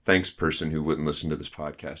 So thanks, person who wouldn't listen to this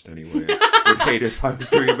podcast anyway. I would hate it if I was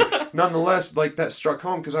doing it. nonetheless, like, that struck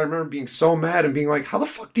home because I remember being so mad and being like, how the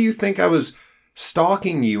fuck do you think I was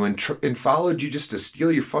stalking you and followed you just to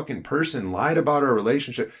steal your fucking purse and lied about our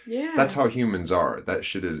relationship? Yeah. That's how humans are. That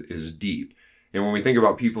shit is deep. And when we think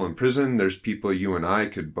about people in prison, there's people you and I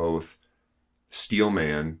could both steel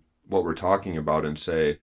man what we're talking about and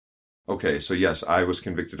say, okay, so yes, I was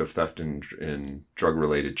convicted of theft and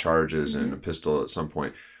drug-related charges and a pistol at some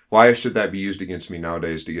point. Why should that be used against me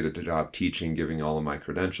nowadays to get a job teaching, giving all of my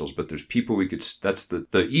credentials? But there's people that's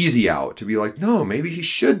the easy out to be like, no, maybe he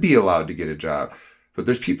should be allowed to get a job. But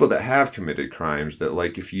there's people that have committed crimes that,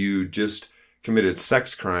 like, if you just committed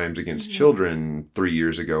sex crimes against children 3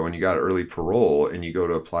 years ago and you got early parole and you go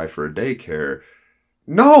to apply for a daycare,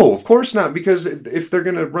 no, of course not, because if they're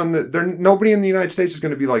going to run nobody in the United States is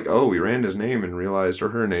going to be like, oh, we ran his name and realized, or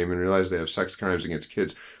her name and realized they have sex crimes against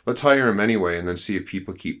kids. Let's hire them anyway and then see if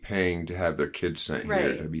people keep paying to have their kids sent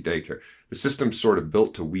here to be daycare. The system's sort of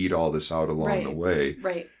built to weed all this out along the way.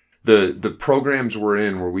 Right. The programs we're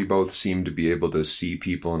in where we both seem to be able to see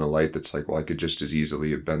people in a light that's like, well, I could just as easily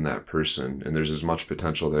have been that person and there's as much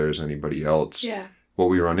potential there as anybody else. Yeah. What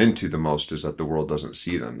we run into the most is that the world doesn't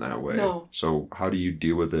see them that way. No. So how do you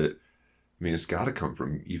deal with it? I mean, it's got to come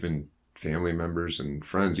from even family members and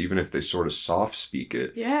friends, even if they sort of soft speak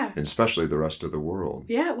it. Yeah. And especially the rest of the world.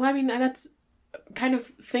 Yeah. Well, I mean, that's kind of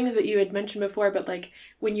things that you had mentioned before, but like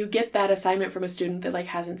when you get that assignment from a student that like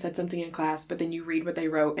hasn't said something in class, but then you read what they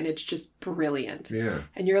wrote and it's just brilliant. Yeah.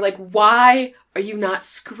 And you're like, why are you not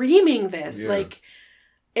screaming this? Yeah. Like,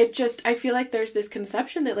 it just, I feel like there's this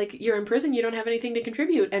conception that like you're in prison, you don't have anything to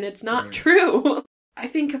contribute, and it's not true. I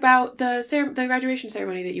think about the graduation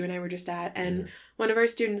ceremony that you and I were just at, and one of our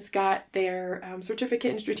students got their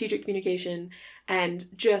certificate in strategic communication and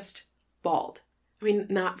just bawled. I mean,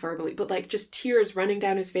 not verbally, but like just tears running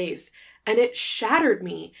down his face. And it shattered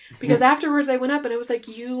me because afterwards I went up and I was like,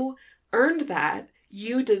 you earned that.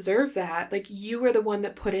 You deserve that. Like, you were the one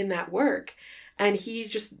that put in that work. And he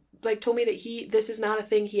just like told me that this is not a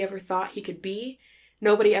thing he ever thought he could be.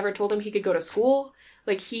 Nobody ever told him he could go to school.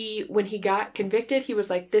 Like, when he got convicted, he was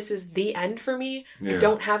like, this is the end for me. Yeah. I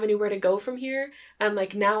don't have anywhere to go from here. And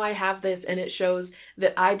like, now I have this, and it shows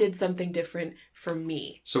that I did something different for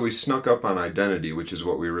me. So we snuck up on identity, which is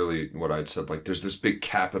what I'd said. Like, there's this big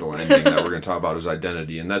capital ending that we're going to talk about is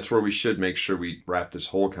identity. And that's where we should make sure we wrap this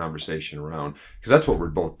whole conversation around, because that's what we're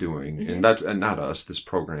both doing. Mm-hmm. And not us, this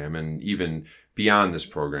program, and even beyond this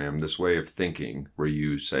program, this way of thinking where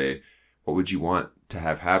you say, what would you want to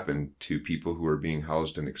have happen to people who are being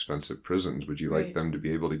housed in expensive prisons? Would you like them to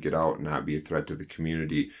be able to get out and not be a threat to the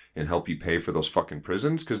community and help you pay for those fucking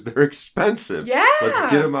prisons? Because they're expensive. Yeah. Let's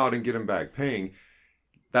get them out and get them back paying.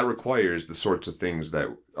 That requires the sorts of things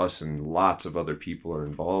that us and lots of other people are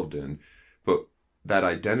involved in. But that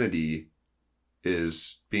identity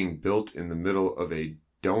is being built in the middle of a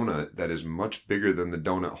donut that is much bigger than the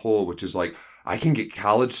donut hole, which is like, I can get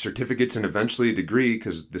college certificates and eventually a degree,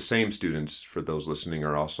 because the same students, for those listening,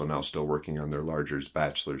 are also now still working on their larger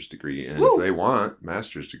bachelor's degree. And if they want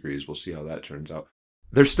master's degrees, we'll see how that turns out.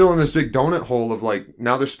 They're still in this big donut hole of like,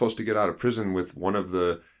 now they're supposed to get out of prison with one of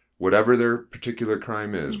the, whatever their particular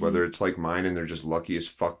crime is, whether it's like mine and they're just lucky as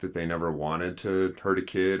fuck that they never wanted to hurt a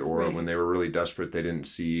kid, or when they were really desperate, they didn't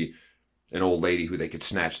see an old lady who they could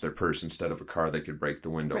snatch their purse instead of a car they could break the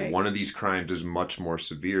window. Right. One of these crimes is much more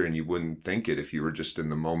severe, and you wouldn't think it if you were just in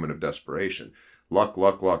the moment of desperation. Luck,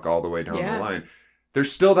 all the way down the line.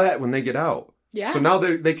 There's still that when they get out. Yeah. So now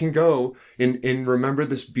they can go and remember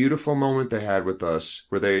this beautiful moment they had with us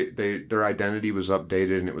where their identity was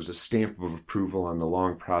updated and it was a stamp of approval on the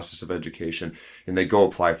long process of education, and they go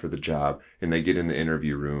apply for the job and they get in the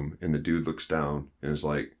interview room and the dude looks down and is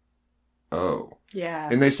like, oh. Yeah.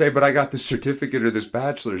 And they say, but I got this certificate or this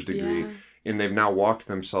bachelor's degree. Yeah. And they've now walked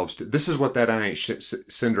themselves to... This is what that I ain't shit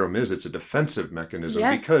syndrome is. It's a defensive mechanism.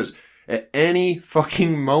 Yes. Because at any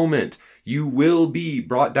fucking moment, you will be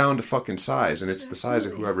brought down to fucking size. And it's the size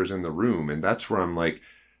of whoever's in the room. And that's where I'm like,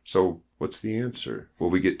 so what's the answer? Will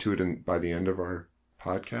we get to it by the end of our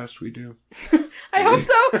podcast? We do. I hope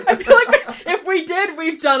so. I feel like if we did,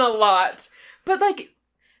 we've done a lot. But like...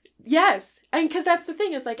 Yes. And because that's the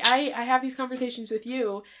thing is like, I have these conversations with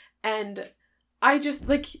you, and I just,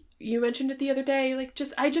 like you mentioned it the other day, like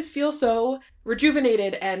I just feel so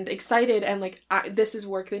rejuvenated and excited, and like, this is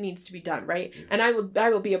work that needs to be done. Right. And I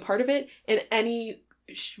will be a part of it in any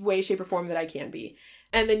way, shape or form that I can be.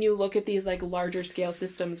 And then you look at these like larger scale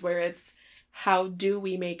systems where it's, how do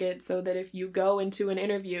we make it so that if you go into an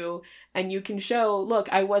interview and you can show, look,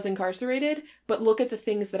 I was incarcerated, but look at the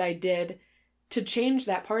things that I did to change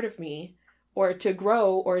that part of me, or to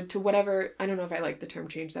grow or to whatever. I don't know if I like the term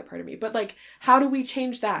change that part of me, but like, how do we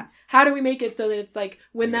change that? How do we make it so that it's like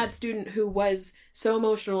when that student who was so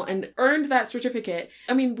emotional and earned that certificate,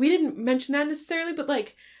 I mean, we didn't mention that necessarily, but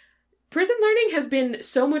like prison learning has been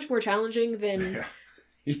so much more challenging than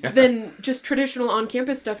than just traditional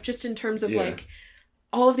on-campus stuff, just in terms of like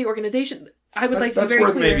all of the organization. I would like to be very clear.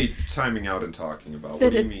 That's worth maybe timing out and talking about.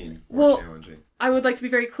 What do you mean more challenging? I would like to be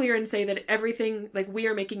very clear and say that everything, like, we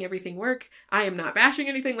are making everything work. I am not bashing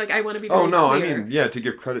anything. Like, I want to be very clear. I mean, to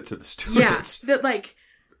give credit to the students. Yeah, that, like...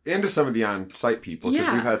 And to some of the on-site people, because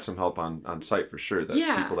we've had some help on site for sure,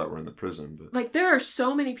 people that were in the prison. But like, there are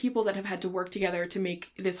so many people that have had to work together to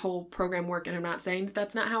make this whole program work, and I'm not saying that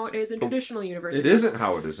that's not how it is in traditional universities. It isn't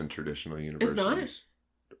how it is in traditional universities.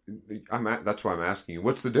 It's not? That's why I'm asking you,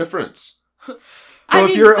 what's the difference? So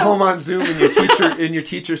if you're at home on Zoom and your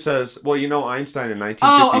teacher says, well, Einstein in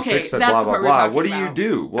 1956 said blah, blah, blah. What do you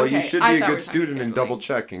do? Well, you should be a good student and double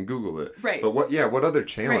check and Google it. Right. But what other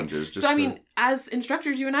challenges? Right. So, I mean, as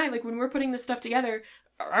instructors, you and I, like when we're putting this stuff together,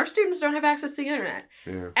 our students don't have access to the internet.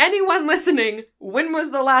 Yeah. Anyone listening, when was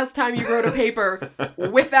the last time you wrote a paper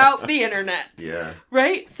without the internet? Yeah.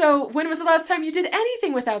 Right? So when was the last time you did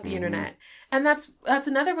anything without the internet? And that's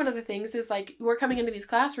another one of the things is like we're coming into these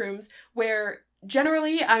classrooms where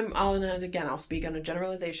generally I'll speak on a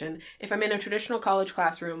generalization. If I'm in a traditional college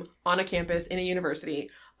classroom on a campus in a university,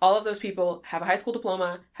 all of those people have a high school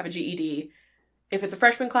diploma, have a GED. If it's a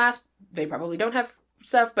freshman class, they probably don't have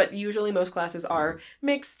stuff, but usually most classes are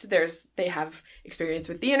mixed. They have experience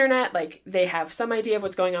with the internet, like they have some idea of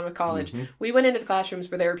what's going on with college. We went into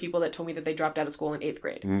classrooms where there were people that told me that they dropped out of school in 8th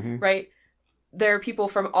grade, right? There are people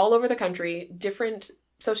from all over the country, different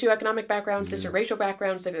socioeconomic backgrounds, different racial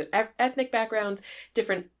backgrounds, different ethnic backgrounds,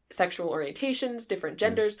 different sexual orientations, different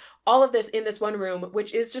genders, all of this in this one room,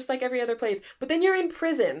 which is just like every other place. But then you're in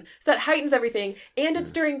prison, so that heightens everything. And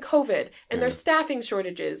it's during COVID, and there's staffing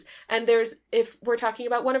shortages. And if we're talking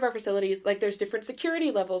about one of our facilities, like there's different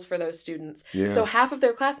security levels for those students. Yeah. So half of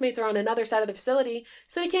their classmates are on another side of the facility,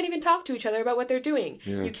 so they can't even talk to each other about what they're doing.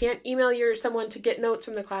 Yeah. You can't email someone to get notes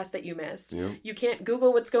from the class that you missed. Yeah. You can't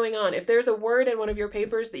Google what's going on. If there's a word in one of your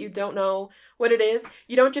papers that you don't know what it is,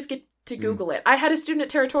 you don't just get to Google it. I had a student at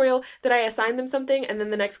Territorial that I assigned them something, and then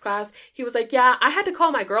the next class, he was like, yeah, I had to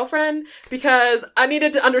call my girlfriend because I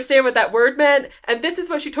needed to understand what that word meant, and this is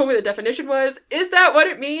what she told me the definition was. Is that what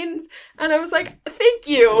it means? And I was like, thank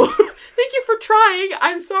you. Thank you for trying.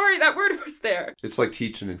 I'm sorry that word was there. It's like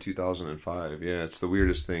teaching in 2005. Yeah, it's the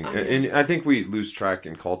weirdest thing. And I think we lose track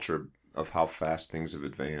in culture of how fast things have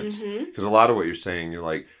advanced. Because a lot of what you're saying, you're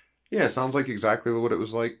like, yeah, it sounds like exactly what it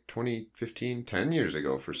was like 2015, 10 years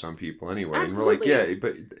ago for some people anyway. Absolutely. And we're like,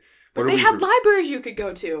 yeah, but they had libraries you could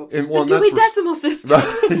go to. And, the Dewey Decimal System.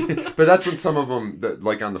 But that's when some of them,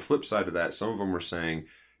 like on the flip side of that, some of them were saying,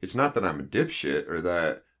 it's not that I'm a dipshit or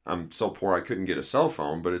that I'm so poor I couldn't get a cell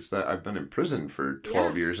phone, but it's that I've been in prison for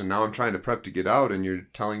 12 years and now I'm trying to prep to get out, and you're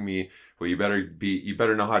telling me, well, you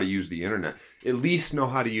better know how to use the internet. At least know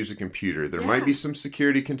how to use a computer. There might be some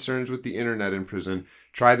security concerns with the internet in prison.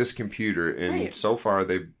 Try this computer. And so far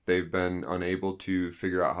they've been unable to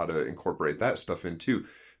figure out how to incorporate that stuff in too.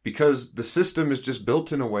 Because the system is just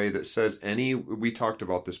built in a way that says we talked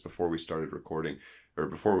about this before we started recording,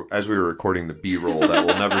 or as we were recording the B-roll that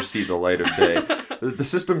will never see the light of day. The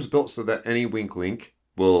system's built so that any wink link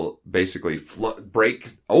will basically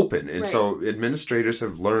break open. And so administrators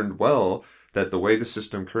have learned well that the way the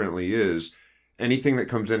system currently is, anything that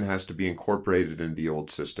comes in has to be incorporated into the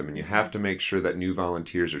old system. And you have to make sure that new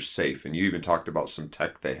volunteers are safe. And you even talked about some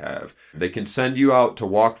tech they have. They can send you out to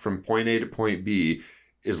walk from point A to point B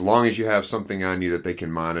as long as you have something on you that they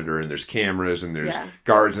can monitor, and there's cameras and there's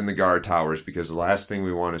guards in the guard towers, because the last thing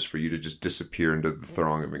we want is for you to just disappear into the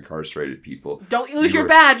throng of incarcerated people. Don't lose your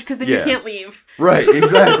badge, because then you can't leave. Right,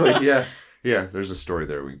 exactly, yeah. Yeah, there's a story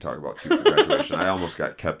there we can talk about too for graduation. I almost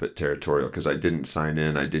got kept at Territorial because I didn't sign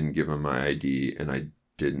in, I didn't give them my ID, and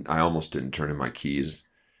I almost didn't turn in my keys.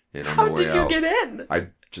 And on How the way did you out, get in? I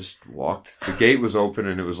just walked. The gate was open,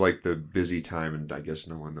 and it was like the busy time, and I guess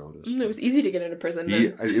no one noticed. It was easy to get into prison.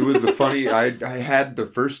 It was the funny. I had the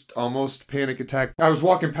first almost panic attack. I was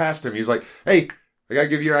walking past him. He's like, "Hey, I gotta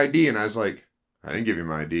give you your ID," and I was like, "I didn't give you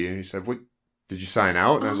my ID." And he said, "What? Did you sign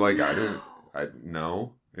out?" And I was like, no. "I didn't.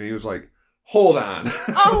 No." And he was like, "Hold on."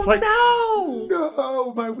 I was like,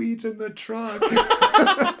 no, my weed's in the truck.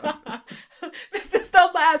 This is the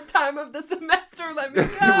last time of the semester. Let me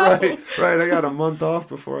go. Right. I got a month off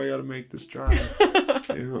before I got to make this drive.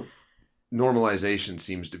 Normalization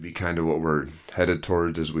seems to be kind of what we're headed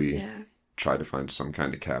towards as we try to find some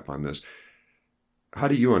kind of cap on this. How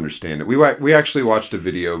do you understand it? We actually watched a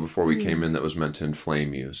video before we came in that was meant to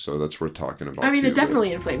inflame you, so that's worth talking about. I mean, it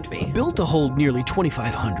definitely inflamed me. Built to hold nearly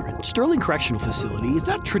 2,500, Sterling Correctional Facility is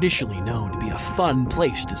not traditionally known to be a fun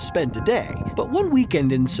place to spend a day. But one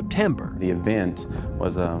weekend in September, the event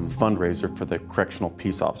was a fundraiser for the Correctional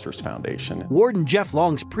Peace Officers Foundation. Warden Jeff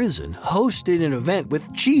Long's prison hosted an event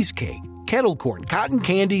with cheesecake, kettle corn, cotton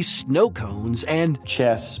candy, snow cones, and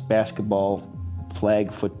chess, basketball,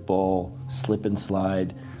 flag football, slip and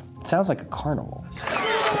slide. It sounds like a carnival.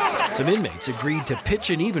 Some inmates agreed to pitch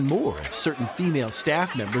in even more if certain female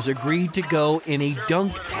staff members agreed to go in a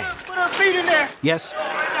dunk tank. Put our feet in there! Yes,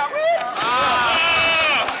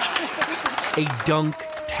 a dunk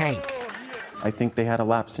tank. I think they had a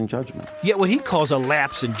lapse in judgment. Yet what he calls a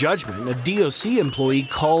lapse in judgment, a DOC employee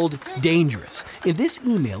called dangerous. In this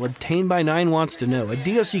email obtained by 9 Wants to Know, a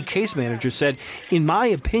DOC case manager said, "In my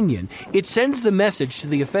opinion, it sends the message to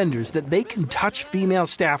the offenders that they can touch female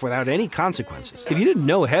staff without any consequences. If you didn't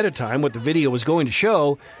know ahead of time what the video was going to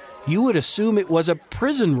show, you would assume it was a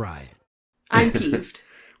prison riot." I'm peeved.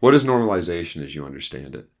 What is normalization as you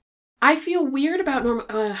understand it? I feel weird about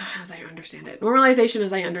as I understand it. Normalization,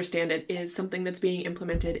 as I understand it, is something that's being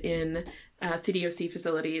implemented in CDOC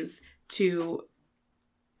facilities to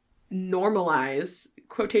normalize,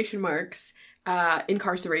 quotation marks,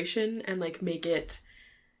 incarceration and like make it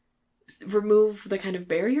remove the kind of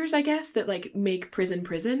barriers, I guess, that like make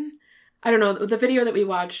prison. I don't know. The video that we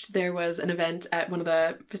watched, there was an event at one of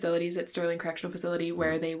the facilities at Sterling Correctional Facility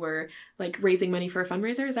where they were like raising money for a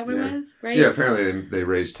fundraiser. Is that what it was? Right? Yeah, apparently they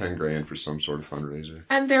raised $10,000 for some sort of fundraiser.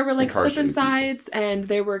 And there were like slip and sides, and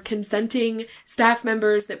there were consenting staff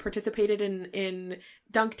members that participated in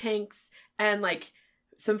dunk tanks, and like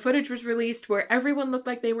some footage was released where everyone looked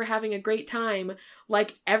like they were having a great time,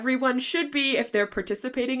 like everyone should be if they're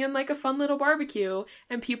participating in like a fun little barbecue,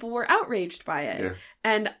 and people were outraged by it. Yeah.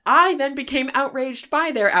 And I then became outraged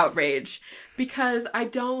by their outrage because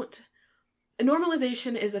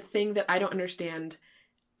normalization is a thing that I don't understand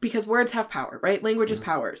because words have power, right? Language is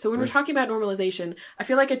power. So when we're talking about normalization, I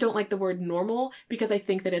feel like I don't like the word normal because I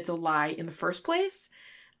think that it's a lie in the first place.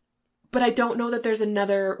 But I don't know that there's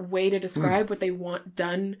another way to describe what they want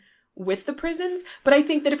done with the prisons. But I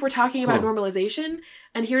think that if we're talking about normalization,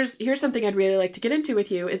 and here's something I'd really like to get into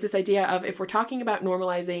with you, is this idea of if we're talking about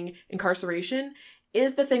normalizing incarceration,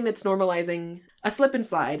 is the thing that's normalizing a slip and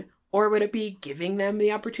slide? Or would it be giving them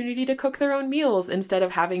the opportunity to cook their own meals instead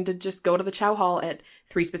of having to just go to the chow hall at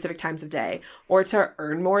 3 specific times a day? Or to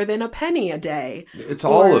earn more than a penny a day? It's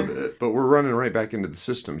all of it, but we're running right back into the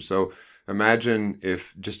system. So imagine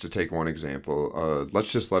if, just to take one example,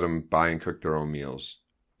 let's just let them buy and cook their own meals.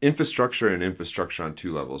 Infrastructure and infrastructure on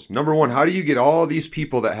 2 levels. Number one, how do you get all these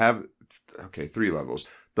people that have, 3 levels,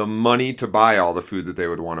 the money to buy all the food that they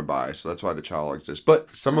would want to buy? So that's why the chow hall exists.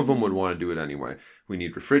 But some of them would want to do it anyway. We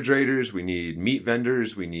need refrigerators, we need meat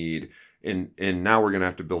vendors, we need, and now we're going to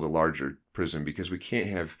have to build a larger prison because we can't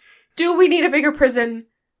have... Do we need a bigger prison?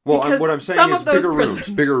 Well, what I'm saying is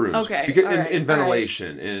bigger rooms. Okay. Because, in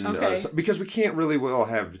ventilation. And because we can't really well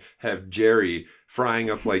have Jerry frying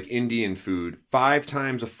up like Indian food 5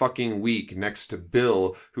 times a fucking week next to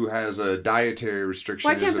Bill, who has a dietary restriction.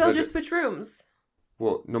 Why can't Bill just switch rooms?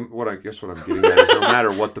 Well, what I'm getting at is no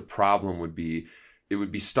matter what the problem would be, it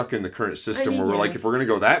would be stuck in the current system where we're like, if we're going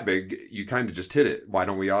to go that big, you kind of just hit it. Why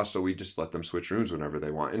don't we just let them switch rooms whenever they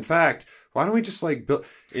want? In fact, why don't we just like build...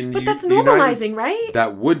 But that's normalizing, right?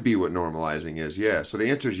 That would be what normalizing is, yeah. So the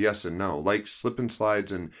answer is yes and no. Like slip and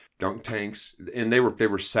slides and dunk tanks, and they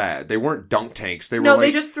were sad. They weren't dunk tanks.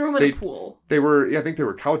 They just threw them in a pool. They were, I think they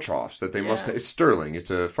were cow troughs that they must have. It's Sterling.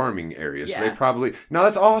 It's a farming area. So they probably... Now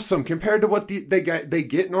that's awesome compared to what they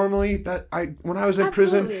get normally. When I was in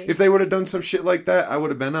prison, if they would have done some shit like that, I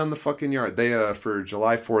would have been on the fucking yard. They, for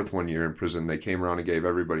July 4th one year in prison, they came around and gave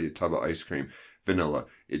everybody a tub of ice cream. Vanilla.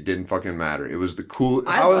 It didn't fucking matter. It was the cool...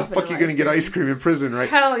 How the fuck are you going to get ice cream in prison, right?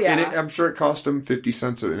 Hell yeah. And I'm sure it cost them 50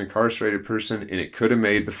 cents an incarcerated person, and it could have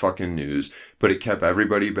made the fucking news, but it kept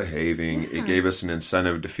everybody behaving. Yeah. It gave us an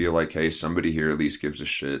incentive to feel like, hey, somebody here at least gives a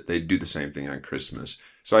shit. They do the same thing on Christmas.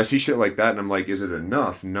 So I see shit like that, and I'm like, is it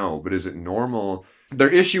enough? No. But is it normal? Their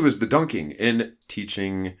issue is the dunking and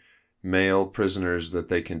teaching male prisoners that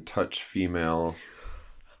they can touch female...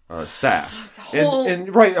 staff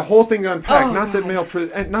a whole thing to unpack. Not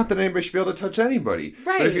that anybody should be able to touch anybody.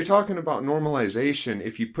 Right. But if you're talking about normalization,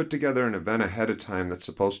 if you put together an event ahead of time that's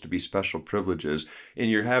supposed to be special privileges,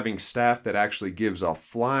 and you're having staff that actually gives a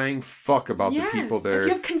flying fuck about the people there. If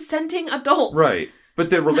you have consenting adults, right? But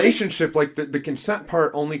the relationship, like the consent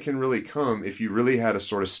part only can really come if you really had a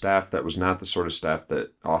sort of staff that was not the sort of staff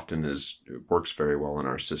that often works very well in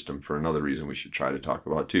our system for another reason we should try to talk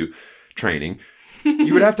about too, training.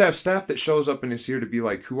 You would have to have staff that shows up and is here to be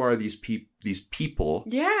like, who are these people?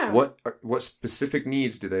 Yeah. What specific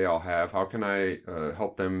needs do they all have? How can I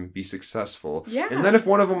help them be successful? Yeah. And then if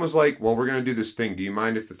one of them was like, well, we're going to do this thing. Do you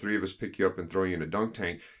mind if the three of us pick you up and throw you in a dunk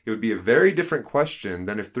tank? It would be a very different question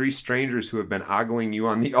than if three strangers who have been ogling you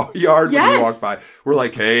on the yard when you walk by were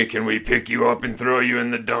like, hey, can we pick you up and throw you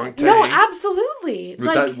in the dunk tank? No, absolutely.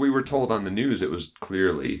 But that, we were told on the news it was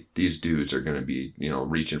clearly these dudes are going to be,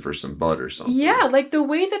 reaching for some butt or something. Yeah, like the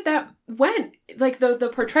way that went, like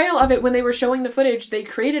the portrayal of it when they were showing the footage, they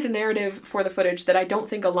created a narrative for the footage that I don't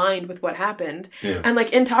think aligned with what happened. Yeah. And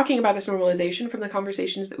like in talking about this normalization from the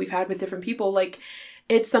conversations that we've had with different people, like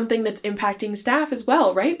it's something that's impacting staff as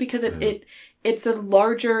well, right? Because it's a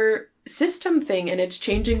larger system thing and it's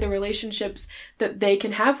changing the relationships that they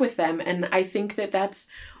can have with them. And I think that that's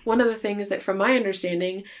one of the things that, from my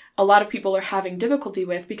understanding, a lot of people are having difficulty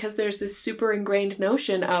with, because there's this super ingrained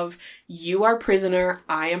notion of you are prisoner,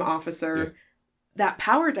 I am officer. Yeah. That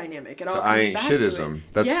power dynamic. It all comes back to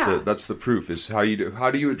it. That's the proof. Is how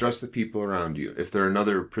do you address the people around you? If they're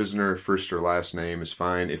another prisoner, first or last name is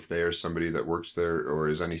fine. If they are somebody that works there or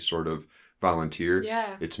is any sort of volunteer,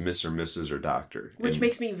 it's Miss or Mrs. or Doctor, which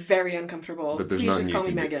makes me very uncomfortable. But there's Please just call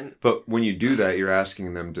me Meghan. But when you do that, you're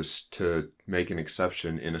asking them to make an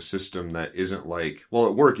exception in a system that isn't like, well,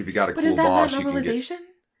 at work if you got a cool boss, you can get.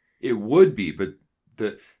 It would be, but.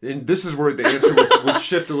 And this is where the answer would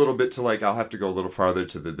shift a little bit to like, I'll have to go a little farther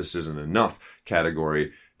to the this isn't enough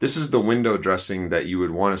category. This is the window dressing that you would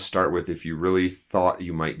want to start with if you really thought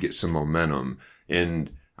you might get some momentum.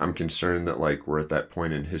 And I'm concerned that like we're at that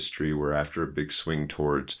point in history where after a big swing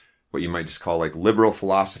towards what you might just call like liberal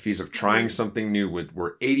philosophies of trying something new,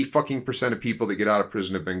 where 80% of people that get out of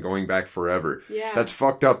prison have been going back forever. Yeah. That's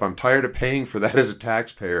fucked up. I'm tired of paying for that as a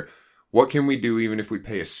taxpayer. What can we do, even if we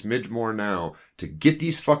pay a smidge more now, to get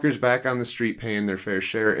these fuckers back on the street paying their fair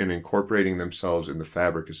share and incorporating themselves in the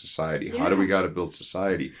fabric of society? Yeah. How do we got to build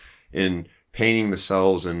society? In painting the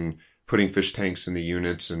cells and putting fish tanks in the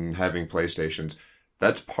units and having PlayStations,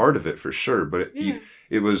 that's part of it for sure. But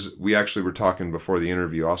we actually were talking before the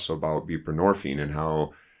interview also about buprenorphine and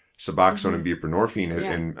how Suboxone and buprenorphine,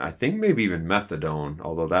 and I think maybe even methadone,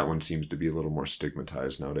 although that one seems to be a little more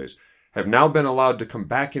stigmatized nowadays, have now been allowed to come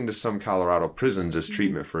back into some Colorado prisons as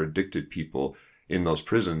treatment for addicted people in those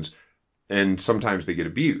prisons. And sometimes they get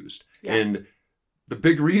abused. Yeah. And the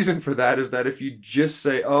big reason for that is that if you just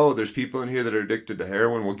say, oh, there's people in here that are addicted to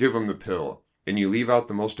heroin, we'll give them the pill. And you leave out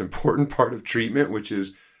the most important part of treatment, which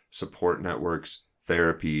is support networks,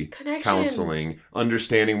 therapy, counseling,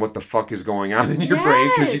 understanding what the fuck is going on in your brain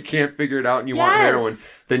because you can't figure it out and you want heroin,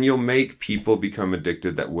 then you'll make people become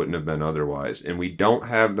addicted that wouldn't have been otherwise. And we don't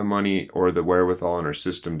have the money or the wherewithal in our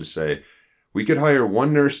system to say, we could hire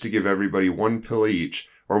one nurse to give everybody one pill each,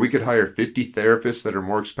 or we could hire 50 therapists that are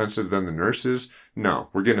more expensive than the nurses. No,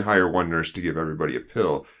 we're going to hire one nurse to give everybody a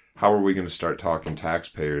pill. How are we going to start talking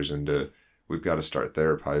taxpayers into, we've got to start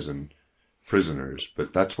therapizing prisoners?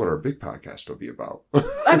 But that's what our big podcast will be about.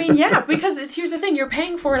 I mean, yeah, because here's the thing. You're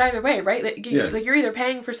paying for it either way, right? Like you're either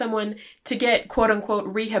paying for someone to get quote unquote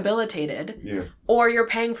rehabilitated or you're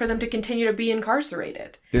paying for them to continue to be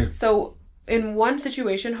incarcerated. Yeah. So in one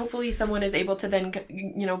situation, hopefully someone is able to then,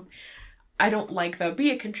 I don't like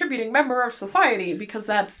be a contributing member of society because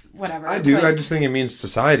that's whatever. I do. I just think it means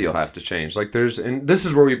society will have to change. Like and this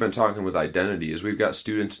is where we've been talking with identity is we've got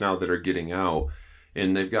students now that are getting out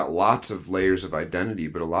and they've got lots of layers of identity,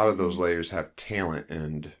 but a lot of those layers have talent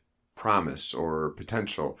and promise or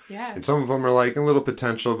potential. Yeah. And some of them are like a little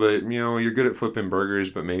potential, but you're good at flipping burgers,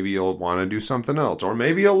 but maybe you'll want to do something else, or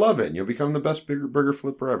maybe you'll love it and you'll become the best burger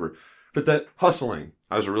flipper ever. But that hustling,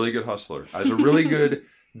 I was a really good hustler. I was a really good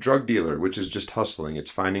drug dealer, which is just hustling. It's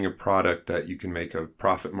finding a product that you can make a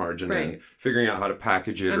profit margin and figuring out how to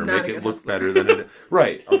package it or make it look better than it.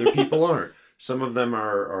 Right. Other people aren't. Some of them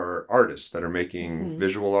are artists that are making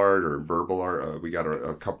visual art or verbal art. We got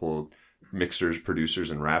a couple mixers,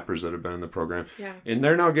 producers, and rappers that have been in the program. Yeah. And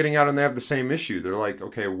they're now getting out and they have the same issue. They're like,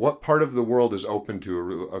 okay, what part of the world is open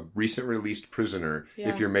to a recent released prisoner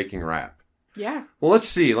if you're making rap? Yeah. Well, let's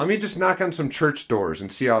see. Let me just knock on some church doors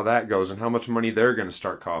and see how that goes and how much money they're going to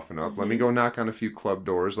start coughing up. Let me go knock on a few club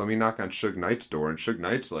doors. Let me knock on Suge Knight's door. And Suge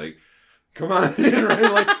Knight's like, come on,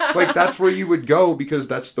 right? Like that's where you would go because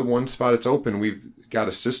that's the one spot it's open. We've got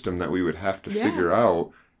a system that we would have to figure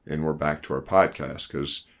out, and we're back to our podcast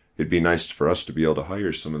because it'd be nice for us to be able to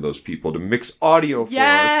hire some of those people to mix audio for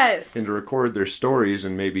us and to record their stories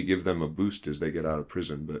and maybe give them a boost as they get out of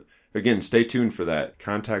prison. But again, stay tuned for that.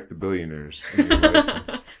 Contact the billionaires in your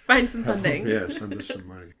life. Find some funding. Yeah, send us some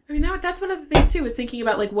money. I mean, that's one of the things, too, is thinking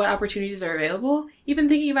about, like, what opportunities are available. Even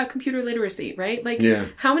thinking about computer literacy, right? Like,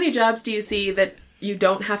 how many jobs do you see that you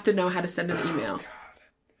don't have to know how to send an email?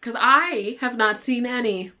 Because I have not seen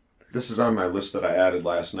any. This is on my list that I added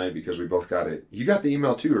last night because we both got it. You got the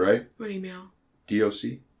email, too, right? What email?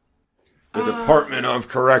 DOC. The Department of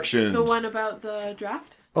Corrections. The one about the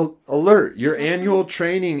draft? Alert, your annual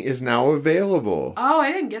training is now available. Oh,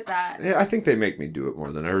 I didn't get that. Yeah, I think they make me do it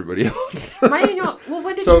more than everybody else. My annual, well,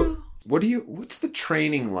 when did you... What's the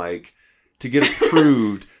training like to get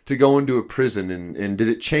approved to go into a prison, and did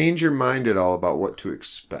it change your mind at all about what to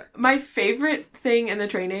expect? My favorite thing in the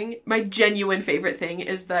training, my genuine favorite thing,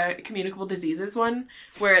 is the communicable diseases one,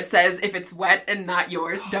 where it says, if it's wet and not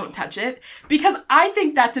yours, don't touch it. Because I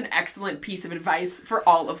think that's an excellent piece of advice for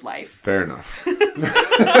all of life. Fair enough.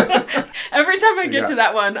 Every time I get to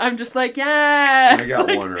that one, I'm just like, yes! I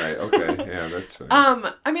got one right. Okay, yeah, that's fine.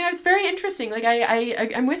 I mean, it's very interesting. Like,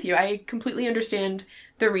 I'm with you. I completely understand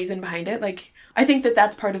the reason behind it. Like, I think that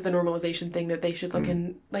that's part of the normalization thing that they should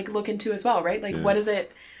look into as well, right? Like, what is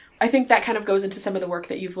it? I think that kind of goes into some of the work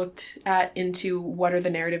that you've looked at into what are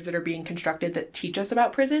the narratives that are being constructed that teach us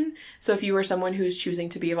about prison. So if you are someone who's choosing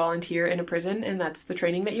to be a volunteer in a prison and that's the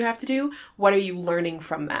training that you have to do, what are you learning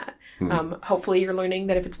from that? Hopefully you're learning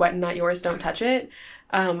that if it's wet and not yours, don't touch it.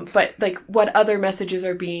 But like, what other messages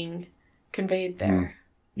are being conveyed there?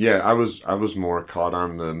 Yeah, I was more caught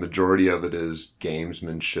on the majority of it is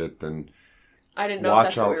gamesmanship, and I didn't know if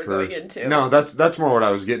that's what we were going into. No, that's more what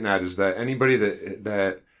I was getting at, is that anybody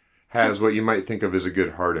that has what you might think of as a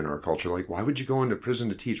good heart in our culture, like, why would you go into prison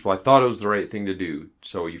to teach? Well, I thought it was the right thing to do.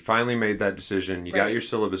 So you finally made that decision. You got your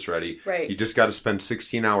syllabus ready. Right. You just got to spend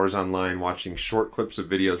 16 hours online watching short clips of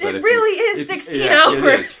videos. It really is 16 hours.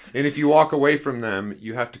 It is. And if you walk away from them,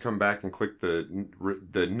 you have to come back and click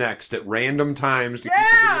the next at random times.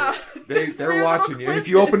 They're watching you. And if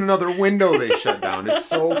you open another window, they shut down. It's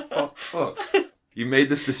so fucked up. You made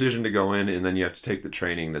this decision to go in, and then you have to take the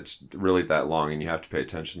training that's really that long, and you have to pay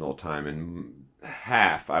attention the whole time. And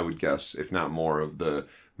half, I would guess, if not more, of the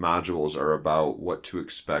modules are about what to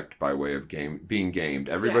expect by way of being gamed.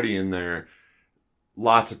 Everybody in there,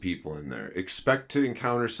 lots of people in there, expect to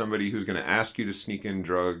encounter somebody who's going to ask you to sneak in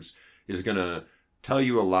drugs, is going to tell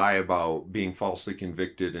you a lie about being falsely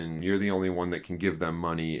convicted, and you're the only one that can give them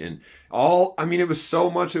money. And it was so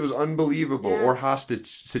much, it was unbelievable. Or hostage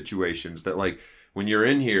situations that, like, when you're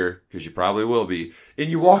in here, because you probably will be, and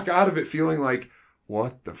you walk out of it feeling like,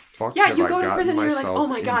 what the fuck have I gotten myself into? Yeah, you go to prison and you're like, oh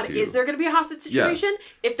my God, is there going to be a hostage situation? Yes.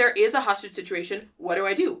 If there is a hostage situation, what do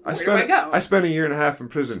I do? Where do I go? I spent 1.5 years in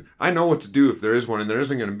prison. I know what to do if there is one, and there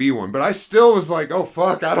isn't going to be one. But I still was like, oh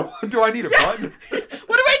fuck, do I need a button?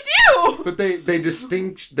 What do I do? But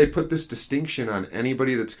they put this distinction on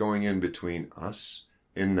anybody that's going in between us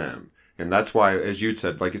and them. And that's why, as you'd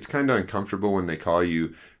said, like, it's kind of uncomfortable when they call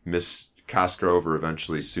you Miss Cosgrove, or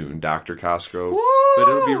eventually soon Dr. Cosgrove. Woo! But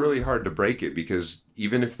it'll be really hard to break it, because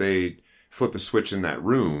even if they flip a switch in that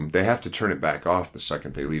room, they have to turn it back off the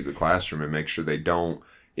second they leave the classroom and make sure they don't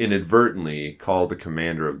inadvertently call the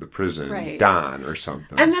commander of the prison Don or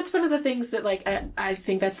something. And that's one of the things that, like, I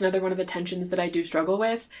think that's another one of the tensions that I do struggle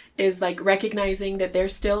with, is like recognizing that they're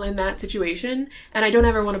still in that situation, and I don't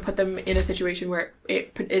ever want to put them in a situation where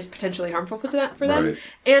it is potentially harmful for them. Right.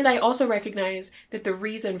 And I also recognize that the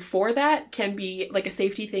reason for that can be like a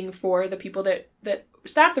safety thing for the people that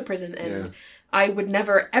staff the prison, and I would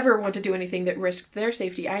never, ever want to do anything that risked their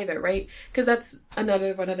safety either, right? Because that's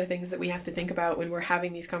another one of the things that we have to think about when we're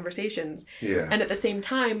having these conversations. Yeah. And at the same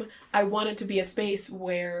time, I want it to be a space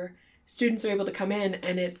where students are able to come in,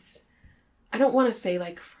 and it's, I don't want to say,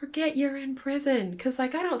 like, forget you're in prison, because,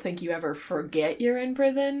 like, I don't think you ever forget you're in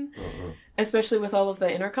prison, especially with all of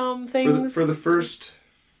the intercom things. For the first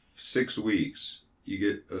 6 weeks, you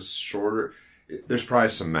get a shorter... There's probably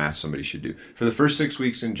some math somebody should do. For the first 6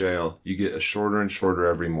 weeks in jail, you get a shorter and shorter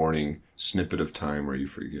every morning snippet of time where you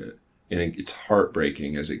forget. And it's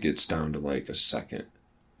heartbreaking as it gets down to like a second,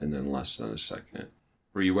 and then less than a second.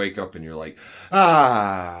 Where you wake up and you're like,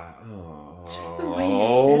 Just the way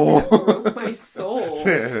you said that broke my soul.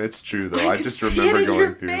 It's true, though. I just remember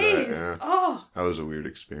going through that. Yeah. Oh. That was a weird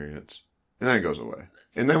experience. And then it goes away.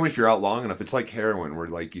 And then if you're out long enough, it's like heroin, where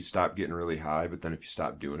like you stop getting really high, but then if you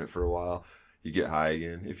stop doing it for a while, you get high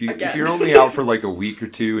again. If you're only out for like a week or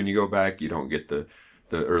two and you go back, you don't get the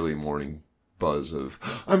early morning buzz of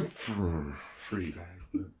I'm free.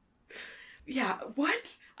 Yeah,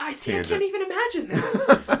 what? I can't even imagine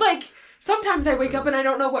that. Like, sometimes I wake up and I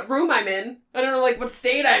don't know what room I'm in. I don't know, like, what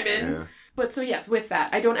state I'm in. Yeah. But so, yes, with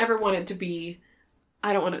that, I don't ever want it to be,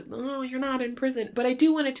 I don't want to, oh, you're not in prison. But I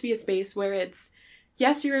do want it to be a space where it's,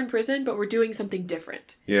 yes, you're in prison, but we're doing something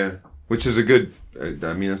different. Yeah, which is a good,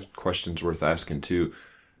 I mean, that question's worth asking, too.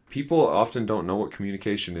 People often don't know what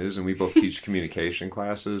communication is, and we both teach communication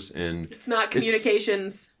classes, and... It's not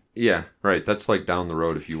communications. Yeah, right. That's like down the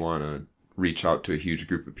road if you want to reach out to a huge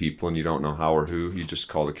group of people and you don't know how or who, you just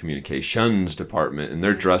call the communications department, and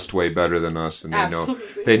they're dressed way better than us, and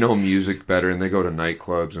they know music better, and they go to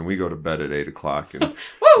nightclubs, and we go to bed at 8 o'clock and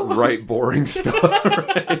write boring stuff,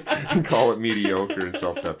 right? And call it mediocre and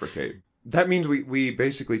self-deprecate. That means we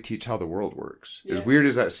basically teach how the world works. Yeah. As weird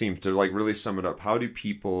as that seems, to like really sum it up, how do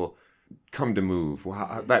people come to move?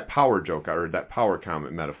 That power joke, or that power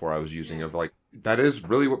comment metaphor I was using of like, that is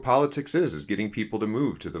really what politics is getting people to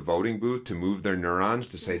move to the voting booth, to move their neurons,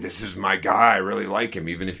 to say, this is my guy, I really like him,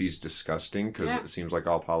 even if he's disgusting, because it seems like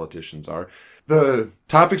all politicians are. The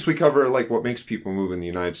topics we cover are like what makes people move in the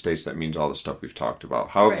United States. That means all the stuff we've talked about.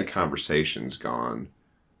 How have the conversations gone,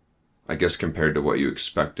 I guess, compared to what you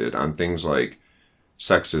expected on things like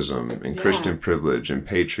sexism and Christian privilege and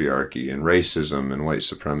patriarchy and racism and white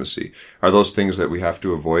supremacy? Are those things that we have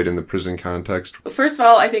to avoid in the prison context? First of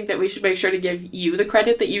all, I think that we should make sure to give you the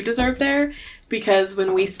credit that you deserve there, because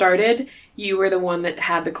when we started, you were the one that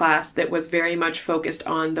had the class that was very much focused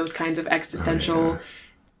on those kinds of existential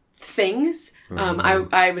things.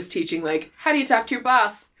 I was teaching, like, how do you talk to your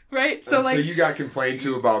boss? Right? So you got complained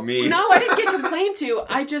to about me. No, I didn't get complained to.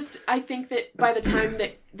 I think that by the time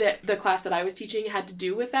that the class that I was teaching had to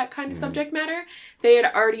do with that kind of subject matter, they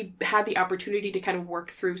had already had the opportunity to kind of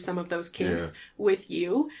work through some of those kinks with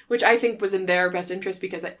you, which I think was in their best interest,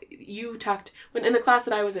 because you talked, when in the class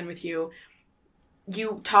that I was in with you,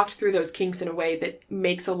 you talked through those kinks in a way that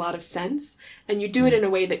makes a lot of sense, and you do it in a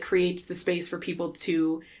way that creates the space for people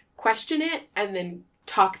to question it and then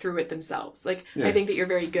talk through it themselves. Like, I think that you're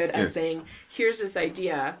very good at saying, here's this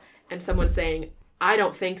idea, and someone saying, I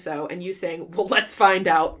don't think so, and you saying, well, let's find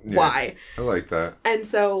out why. I like that. And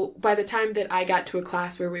so by the time that I got to a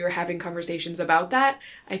class where we were having conversations about that,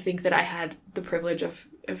 I think that I had the privilege of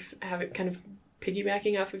having kind of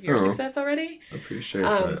piggybacking off of your success already. I appreciate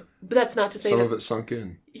that. But that's not to say some of it sunk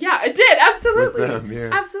in. Yeah, it did. Absolutely. With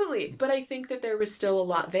them, Absolutely. But I think that there was still a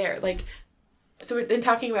lot there. Like, so in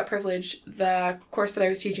talking about privilege, the course that I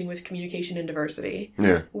was teaching was communication and diversity,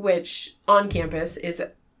 which on campus is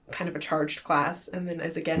kind of a charged class, and then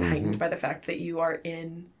is again heightened by the fact that you are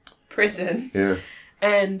in prison. Yeah.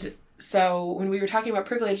 And so when we were talking about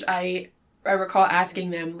privilege, I recall asking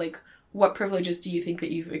them, like, what privileges do you think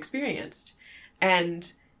that you've experienced?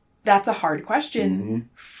 And that's a hard question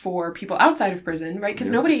for people outside of prison, right? Because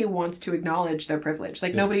nobody wants to acknowledge their privilege.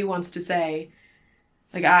 Like, nobody wants to say,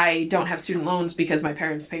 like, I don't have student loans because my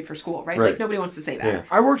parents paid for school, right? Like, nobody wants to say that. Yeah.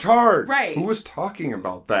 I worked hard. Right. Who was talking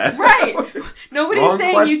about that? Right. Nobody's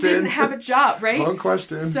saying you didn't have a job, right? Wrong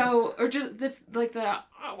question. So, or just, that's like I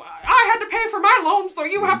had to pay for my loan, so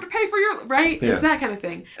you have to pay for your, right? Yeah. It's that kind of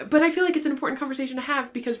thing. But I feel like it's an important conversation to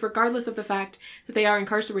have, because regardless of the fact that they are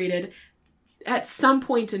incarcerated, at some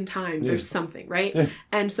point in time, there's something, right? Yeah.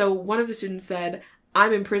 And so one of the students said,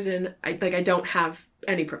 I'm in prison, I don't have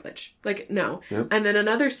any privilege. Like, no. Yep. And then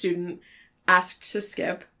another student asked to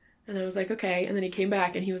skip, and I was like, okay. And then he came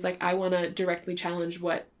back and he was like, I want to directly challenge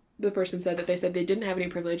what the person said, that they said they didn't have any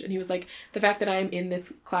privilege. And he was like, the fact that I am in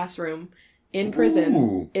this classroom in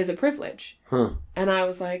prison is a privilege. Huh. And I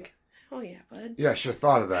was like, oh yeah, bud. Yeah, I should have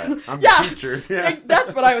thought of that. I'm the teacher. Yeah. Like,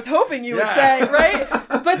 that's what I was hoping you would say, right?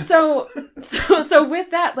 But so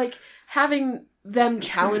with that, like, having them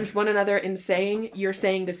challenge one another in saying, you're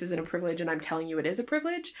saying this isn't a privilege and I'm telling you it is a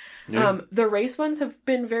privilege. Yeah. The race ones have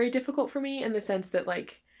been very difficult for me, in the sense that,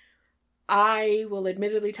 like, I will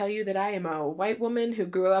admittedly tell you that I am a white woman who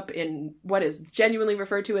grew up in what is genuinely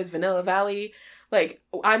referred to as Vanilla Valley. Like,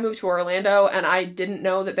 I moved to Orlando and I didn't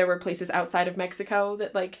know that there were places outside of Mexico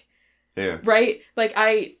that, like, right? Like,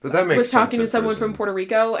 I was talking to someone from Puerto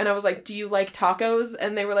Rico, and I was like, do you like tacos?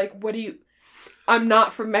 And they were like, what do you... I'm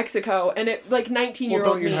not from Mexico. And it, like, 19-year-old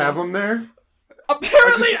Well, don't you have them there?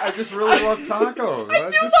 Apparently. I just really love tacos. I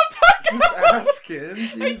do love tacos. Just asking.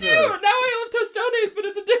 Jesus. I do. Now I love tostones, but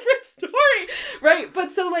it's a different story. Right?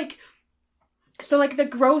 But so the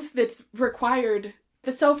growth that's required,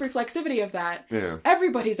 the self-reflexivity of that,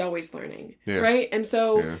 everybody's always learning. Yeah. Right? And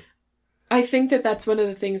so I think that that's one of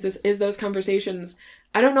the things is those conversations.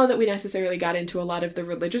 I don't know that we necessarily got into a lot of the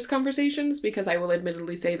religious conversations, because I will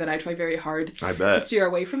admittedly say that I try very hard to steer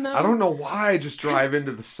away from those. I don't know why I just drive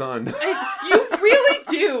into the sun. You really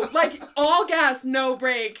do. Like, all gas, no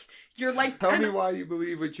brake. You're like... Tell me why you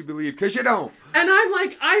believe what you believe, because you don't. And I'm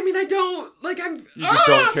like, I don't... Like, You just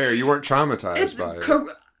don't care. You weren't traumatized by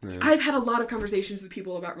it. Yeah. I've had a lot of conversations with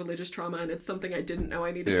people about religious trauma, and it's something I didn't know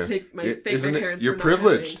I needed to thank my parents. You're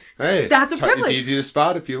privileged. Hey, that's a privilege. It's easy to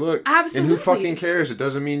spot if you look. Absolutely. And who fucking cares? It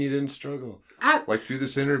doesn't mean you didn't struggle. Like through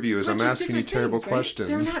this interview, as I'm asking you terrible questions.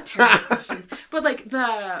 They're not terrible questions, but like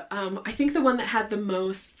I think the one that had the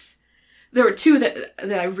most. There were two that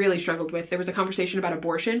I really struggled with. There was a conversation about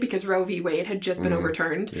abortion because Roe v. Wade had just been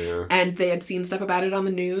overturned, and they had seen stuff about it on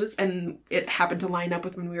the news, and it happened to line up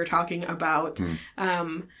with when we were talking about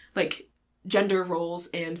like gender roles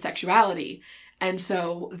and sexuality. And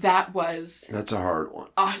so that's a hard one.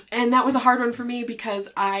 And that was a hard one for me because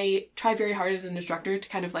I try very hard as an instructor to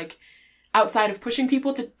kind of like, outside of pushing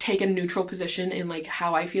people, to take a neutral position in like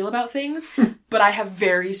how I feel about things. But I have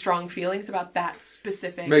very strong feelings about that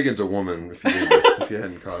specific. Megan's a woman, if you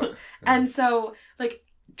hadn't caught it. Yeah. And so like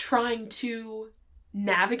trying to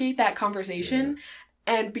navigate that conversation.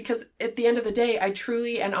 And because at the end of the day, I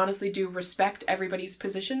truly and honestly do respect everybody's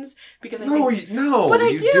positions because I think... No, but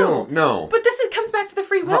you don't. No. But it comes back to the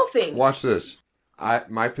free will thing. Watch this.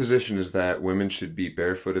 My position is that women should be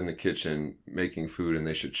barefoot in the kitchen making food and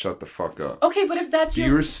they should shut the fuck up. Okay, but if that's Do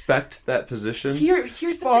you respect that position?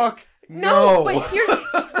 Here's fuck the thing. No, but here's...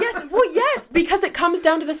 Yes, because it comes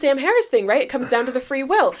down to the Sam Harris thing, right? It comes down to the free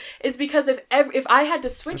will. Is because if I had to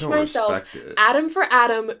switch myself atom for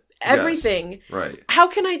atom, everything, yes, right? How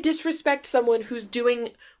can I disrespect someone who's doing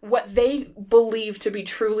what they believe to be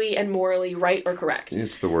truly and morally right or correct?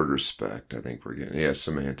 It's the word respect. I think we're getting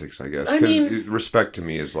semantics, I guess. Because respect to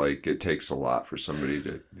me is like it takes a lot for somebody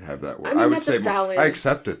to have that word. I would say valid... I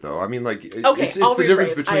accept it though. I mean, like it's the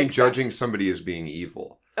difference between judging somebody as being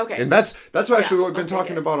evil. Okay. And that's actually what we've been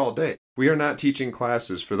talking about all day. We are not teaching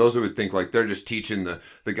classes for those who would think like they're just teaching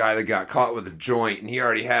the guy that got caught with a joint and he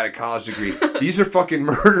already had a college degree. These are fucking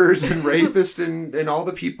murderers and rapists and all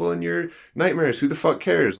the people in your nightmares. Who the fuck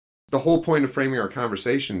cares? The whole point of framing our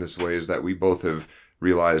conversation this way is that we both have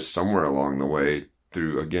realized somewhere along the way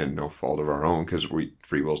through, again, no fault of our own because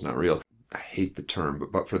free will's not real. I hate the term,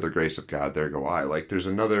 but for the grace of God, there go I. Like there's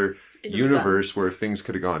another universe where if things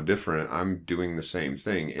could have gone different, I'm doing the same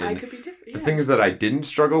thing. And I could be different. Yeah. The things that I didn't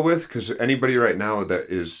struggle with, because anybody right now that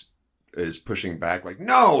is pushing back like,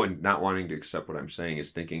 no, and not wanting to accept what I'm saying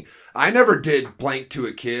is thinking, I never did blank to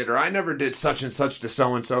a kid, or I never did such and such to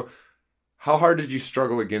so-and-so. How hard did you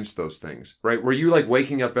struggle against those things, right? Were you like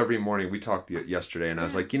waking up every morning? We talked yesterday and I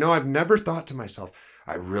was like, I've never thought to myself,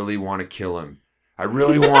 I really want to kill him. I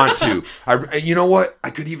really want to. You know what?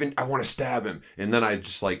 I want to stab him. And then I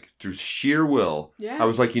just like, through sheer will, I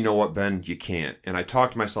was like, you know what, Ben, you can't. And I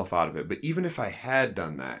talked myself out of it. But even if I had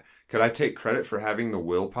done that, could I take credit for having the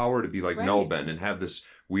willpower to be like, no, Ben, and have this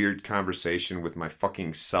weird conversation with my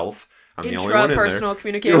fucking self? I'm the only one in there. Intrapersonal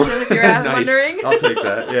communication, if you're nice. Wondering. I'll take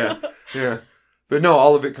that. Yeah. But no,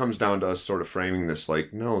 all of it comes down to us sort of framing this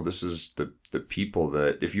like, no, this is the people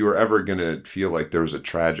that if you were ever going to feel like there was a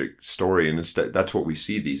tragic story, and instead that's what we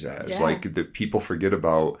see these as. Yeah. Like the people forget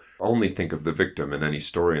about, only think of the victim in any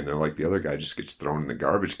story, and they're like, the other guy just gets thrown in the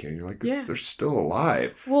garbage can. You're like, they're still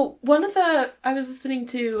alive. Well, I was listening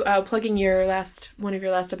to plugging one of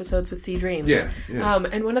your last episodes with Sea Dreams. Yeah.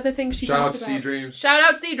 And one of the things she talked about. Shout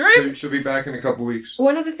out Sea Dreams. She'll be back in a couple weeks.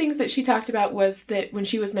 One of the things that she talked about was that when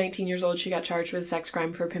she was 19 years old, she got charged with a sex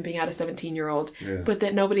crime for pimping out a 17-year-old. Yeah. But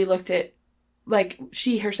that nobody looked at, like,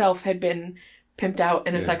 she herself had been pimped out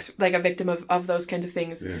and a victim of those kinds of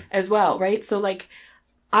things as well, right? So, like,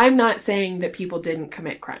 I'm not saying that people didn't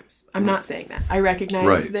commit crimes. I'm not saying that. I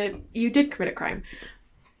recognize that you did commit a crime.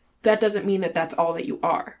 That doesn't mean that that's all that you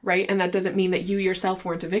are, right? And that doesn't mean that you yourself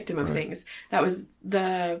weren't a victim of things. That was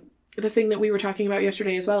the thing that we were talking about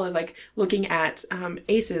yesterday as well, is like looking at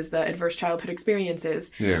ACEs, the adverse childhood experiences.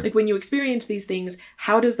 Yeah. Like when you experience these things,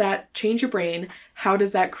 how does that change your brain? How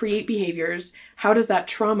does that create behaviors? How does that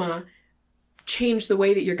trauma change the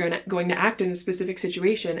way that you're going to act in a specific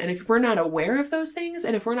situation? And if we're not aware of those things,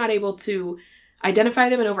 and if we're not able to identify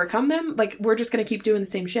them and overcome them, like we're just going to keep doing the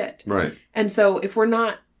same shit. Right. And so if we're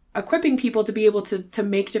not equipping people to be able to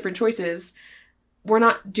make different choices, we're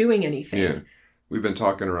not doing anything. Yeah. We've been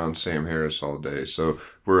talking around Sam Harris all day, so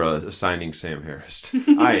we're assigning Sam Harris.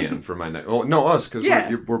 I am for my night. Well, no, us, because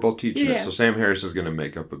we're both teaching it. So Sam Harris is going to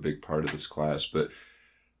make up a big part of this class. But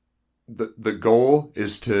the goal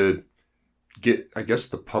is to get, I guess,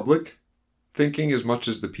 the public thinking as much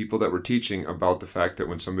as the people that we're teaching about the fact that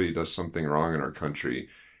when somebody does something wrong in our country,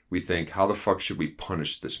 we think, how the fuck should we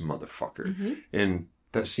punish this motherfucker? Mm-hmm. And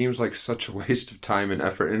that seems like such a waste of time and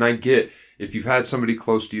effort. And I get, if you've had somebody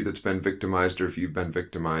close to you that's been victimized, or if you've been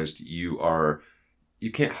victimized, you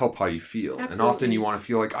can't help how you feel. Absolutely. And often you want to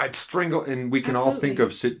feel like I'd strangle, and we can all think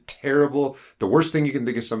Absolutely. of terrible, the worst thing you can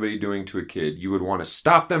think of somebody doing to a kid. You would want to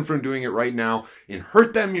stop them from doing it right now and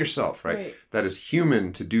hurt them yourself, right? That is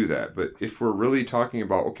human to do that. But if we're really talking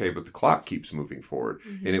about, okay, but the clock keeps moving forward,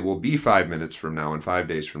 and it will be 5 minutes from now, and 5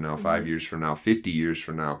 days from now, 5 years from now, 50 years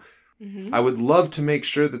from now, I would love to make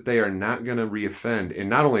sure that they are not going to reoffend. And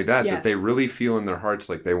not only that, that they really feel in their hearts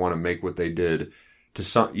like they want to make what they did to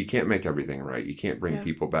some. You can't make everything right. You can't bring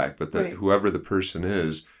people back. But that whoever the person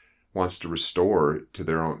is wants to restore to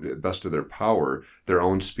their own, best of their power, their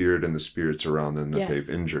own spirit and the spirits around them that they've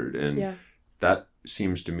injured. And that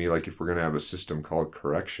seems to me like if we're going to have a system called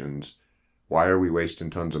corrections, why are we wasting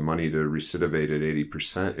tons of money to recidivate at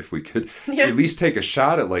 80% if we could at least take a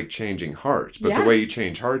shot at like changing hearts? But the way you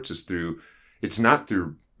change hearts is it's not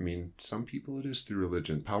through, I mean, some people it is through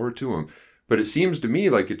religion, power to them. But it seems to me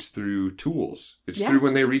like it's through tools. It's through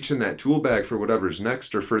when they reach in that tool bag for whatever's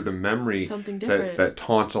next, or for the memory that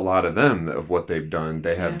taunts a lot of them of what they've done.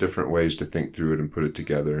 They have different ways to think through it and put it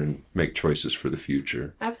together and make choices for the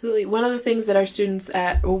future. Absolutely. One of the things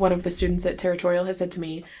that one of the students at Territorial has said to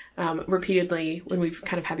me repeatedly when we've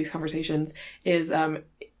kind of had these conversations is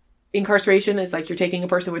incarceration is like you're taking a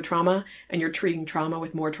person with trauma and you're treating trauma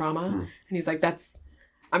with more trauma. And he's like,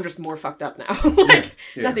 I'm just more fucked up now.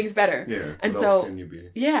 Nothing's better. Yeah. And what so, else can you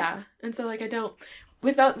be? Yeah. And so like, I don't,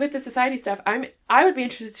 with the society stuff, I would be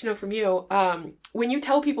interested to know from you, when you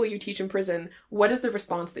tell people you teach in prison, what is the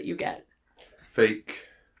response that you get? Fake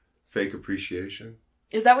appreciation.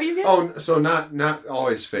 Is that what you get? Oh, so not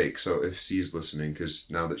always fake. So if C's listening, because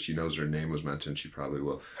now that she knows her name was mentioned, she probably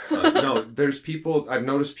will. No, there's people, I've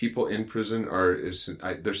noticed people in prison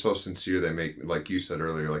they're so sincere. They make, like you said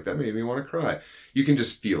earlier, like that made me want to cry. You can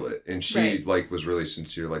just feel it. And she was really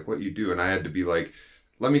sincere, like what you do. And I had to be like,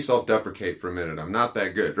 let me self-deprecate for a minute. I'm not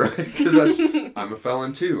that good, right? Because I'm a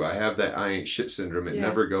felon too. I have that I ain't shit syndrome. It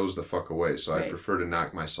never goes the fuck away. So I prefer to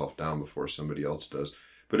knock myself down before somebody else does.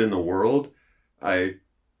 But in the world, I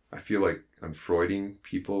feel like I'm Freuding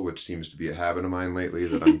people, which seems to be a habit of mine lately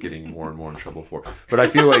that I'm getting more and more in trouble for. But I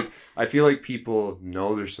feel like people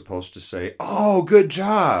know they're supposed to say, "Oh, good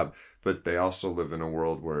job," but they also live in a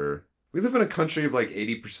world where we live in a country of like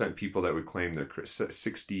 80% people that would claim they're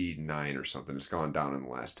 69 or something. It's gone down in the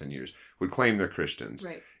last 10 years. Would claim they're Christians.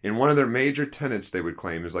 Right. And one of their major tenets they would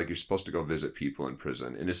claim is like you're supposed to go visit people in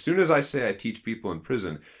prison. And as soon as I say I teach people in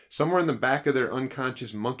prison, somewhere in the back of their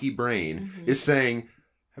unconscious monkey brain is saying,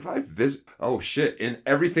 have I visited? Oh shit. And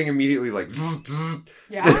everything immediately like, fries.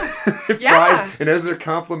 And as they're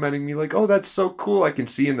complimenting me like, oh, that's so cool. I can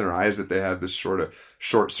see in their eyes that they have this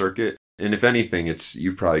short circuit. And if anything,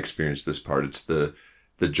 you've probably experienced this part. It's the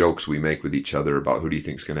jokes we make with each other about who do you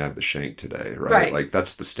think's going to have the shank today, right? Like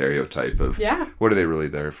that's the stereotype of what are they really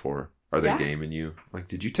there for? Are they gaming you? Like,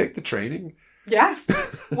 did you take the training? Yeah.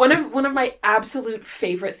 One of my absolute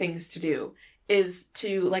favorite things to do is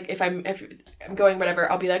to, like, if I'm going whatever,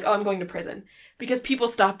 I'll be like, oh, I'm going to prison. Because people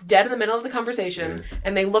stop dead in the middle of the conversation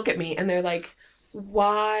and they look at me and they're like,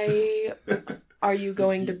 why are you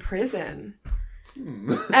going to prison?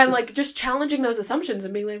 And like just challenging those assumptions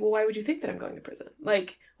and being like, well, why would you think that I'm going to prison?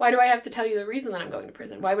 Like, why do I have to tell you the reason that I'm going to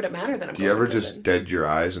prison? Why would it matter that I'm going to prison? Do you ever just dead your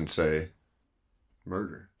eyes and say,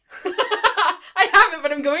 murder? I haven't,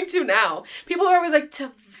 but I'm going to now. People are always like,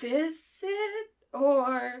 to visit?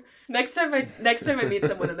 Or next time I meet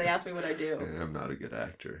someone and they ask me what I do. Yeah, I'm not a good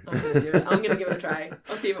actor. I'm going to do it. I'm going to give it a try.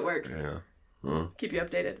 I'll see if it works. Yeah. Keep you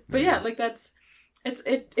updated. But yeah, like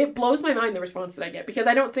it blows my mind, the response that I get, because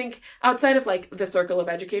I don't think outside of like the circle of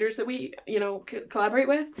educators that we, collaborate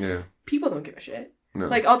with, people don't give a shit. No.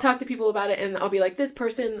 Like I'll talk to people about it and I'll be like, this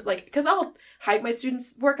person, like, because I'll hype my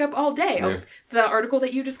students' work up all day. Yeah. The article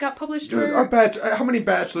that you just got published. How many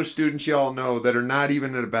bachelor students y'all know that are not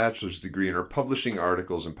even at a bachelor's degree and are publishing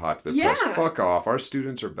articles in popular press? Fuck off. Our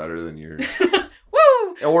students are better than yours.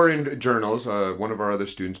 Woo! Or in journals. One of our other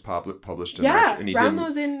students published in there. And he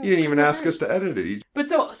didn't even ask us to edit it. But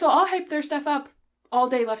so I'll hype their stuff up all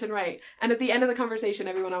day left and right. And at the end of the conversation,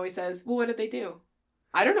 everyone always says, well, what did they do?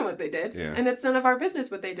 I don't know what they did. Yeah. And it's none of our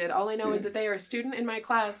business what they did. All I know is that they are a student in my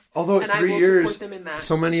class. Although and 3 I will years, support them in that.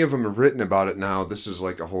 So many of them have written about it now. This is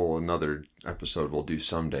like a whole another episode we'll do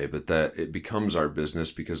someday. But that it becomes our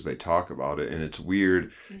business because they talk about it. And it's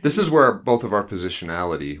weird. Mm-hmm. This is where both of our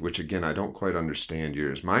positionality, which again, I don't quite understand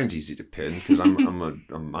yours. Mine's easy to pin because I'm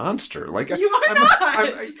a monster. Like you are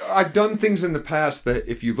not. I've done things in the past that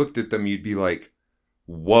if you looked at them, you'd be like,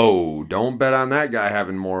 whoa, don't bet on that guy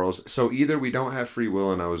having morals. So either we don't have free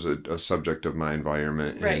will, and I was a subject of my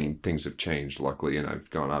environment, and things have changed, luckily, and I've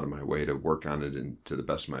gone out of my way to work on it and to the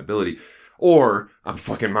best of my ability, or I'm a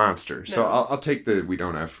fucking monster. No. So I'll take the we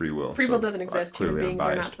don't have free will. Free will doesn't exist. Human beings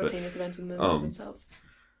are not spontaneous events in themselves.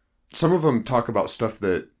 Some of them talk about stuff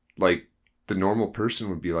that, like, the normal person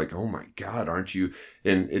would be like, oh my God, aren't you?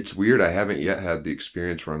 And it's weird. I haven't yet had the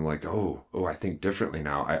experience where I'm like, oh, I think differently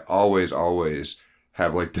now. I always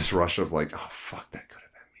have like this rush of like, oh, fuck, that could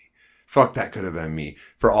have been me. Fuck, that could have been me,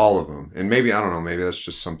 for all of them. And maybe, I don't know, maybe that's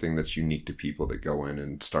just something that's unique to people that go in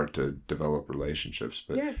and start to develop relationships.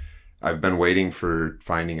 But yeah. I've been waiting for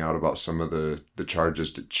finding out about some of the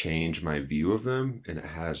charges to change my view of them, and it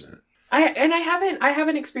hasn't. I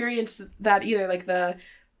haven't experienced that either.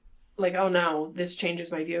 Like, oh no, this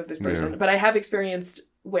changes my view of this person. Yeah. But I have experienced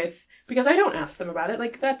because I don't ask them about it.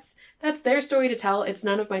 Like, that's their story to tell. It's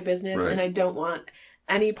none of my business. Right. And I don't want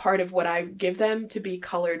any part of what I give them to be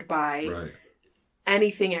colored by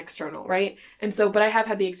anything external. Right. And so, but I have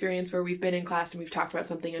had the experience where we've been in class and we've talked about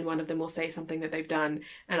something, and one of them will say something that they've done.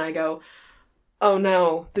 And I go, oh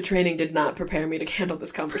no, the training did not prepare me to handle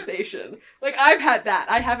this conversation. Like, I've had that.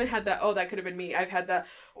 I haven't had that, oh, that could have been me. I've had the,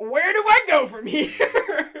 where do I go from here?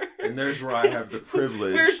 And there's where I have the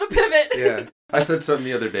privilege. Where's the pivot? Yeah. I said something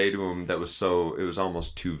the other day to him that was it was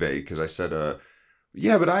almost too vague, because I said,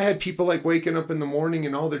 yeah, but I had people like waking up in the morning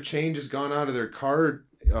and all their change has gone out of their car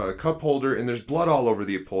cup holder and there's blood all over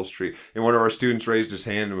the upholstery. And one of our students raised his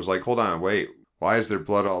hand and was like, hold on, wait. Why is there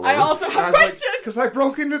blood all over? I also have questions. Because I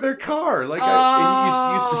broke into their car. Like,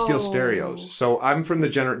 I used to steal stereos. So I'm from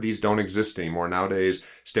the these don't exist anymore. Nowadays,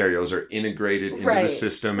 stereos are integrated into the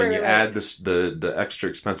system, and you add the extra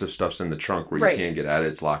expensive stuffs in the trunk where you can't get at it.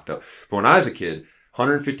 It's locked up. But when I was a kid,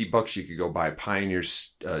 $150 you could go buy a Pioneer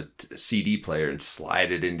CD player and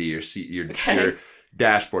slide it into your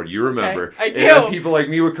dashboard. You remember. Okay, I do. And then people like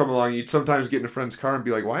me would come along. You'd sometimes get in a friend's car and be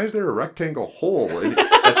like, why is there a rectangle hole? And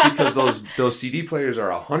that's because those CD players are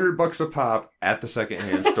 $100 a pop at the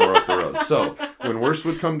secondhand store up the road. So when worst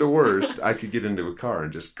would come to worst, I could get into a car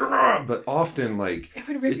and just, but often, like, it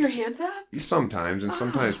would rip your hands up? Sometimes. And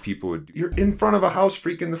sometimes people would, you're in front of a house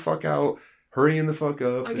freaking the fuck out, hurrying the fuck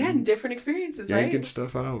up. Again, different experiences, yanking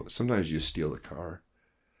stuff out. Sometimes you steal a car.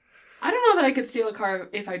 I don't know that I could steal a car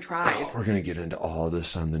if I tried. Oh, we're going to get into all of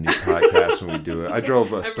this on the new podcast when we do it. I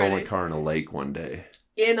drove a stolen car in a lake one day.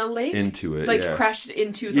 In a lake? Into it, Like, crashed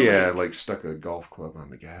into the lake? Yeah, like stuck a golf club on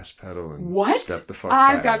the gas pedal and stepped the fuck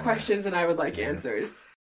I've got questions and I would like answers.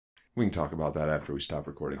 We can talk about that after we stop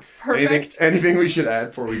recording. Perfect. Anything we should add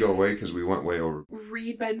before we go away, because we went way over.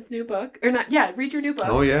 Read Ben's new book. Or not, yeah, read your new book.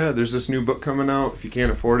 Oh yeah, there's this new book coming out. If you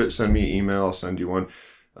can't afford it, send me an email. I'll send you one.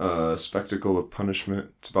 Spectacle of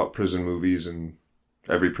Punishment. It's about prison movies, and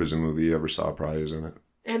every prison movie you ever saw probably is in it.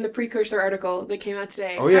 And the precursor article that came out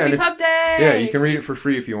today. Oh yeah, Happy Pup Day! Yeah, you can read it for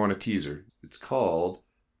free if you want a teaser. It's called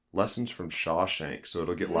Lessons from Shawshank, so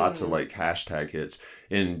it'll get lots of like hashtag hits.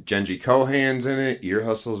 And Genji Cohan's in it, Ear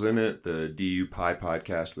Hustle's in it, the DU Pie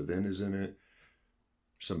podcast within is in it.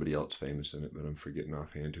 Somebody else famous in it, but I'm forgetting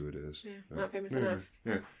offhand who it is. Yeah, not famous enough.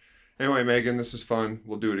 Yeah. Anyway, Megan, this is fun.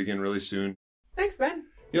 We'll do it again really soon. Thanks, Ben.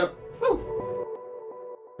 Yep. Woo.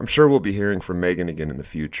 I'm sure we'll be hearing from Meghan again in the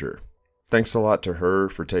future. Thanks a lot to her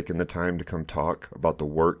for taking the time to come talk about the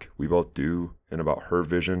work we both do and about her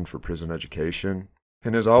vision for prison education.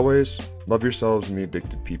 And as always, love yourselves and the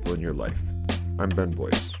addicted people in your life. I'm Ben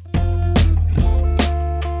Boyce.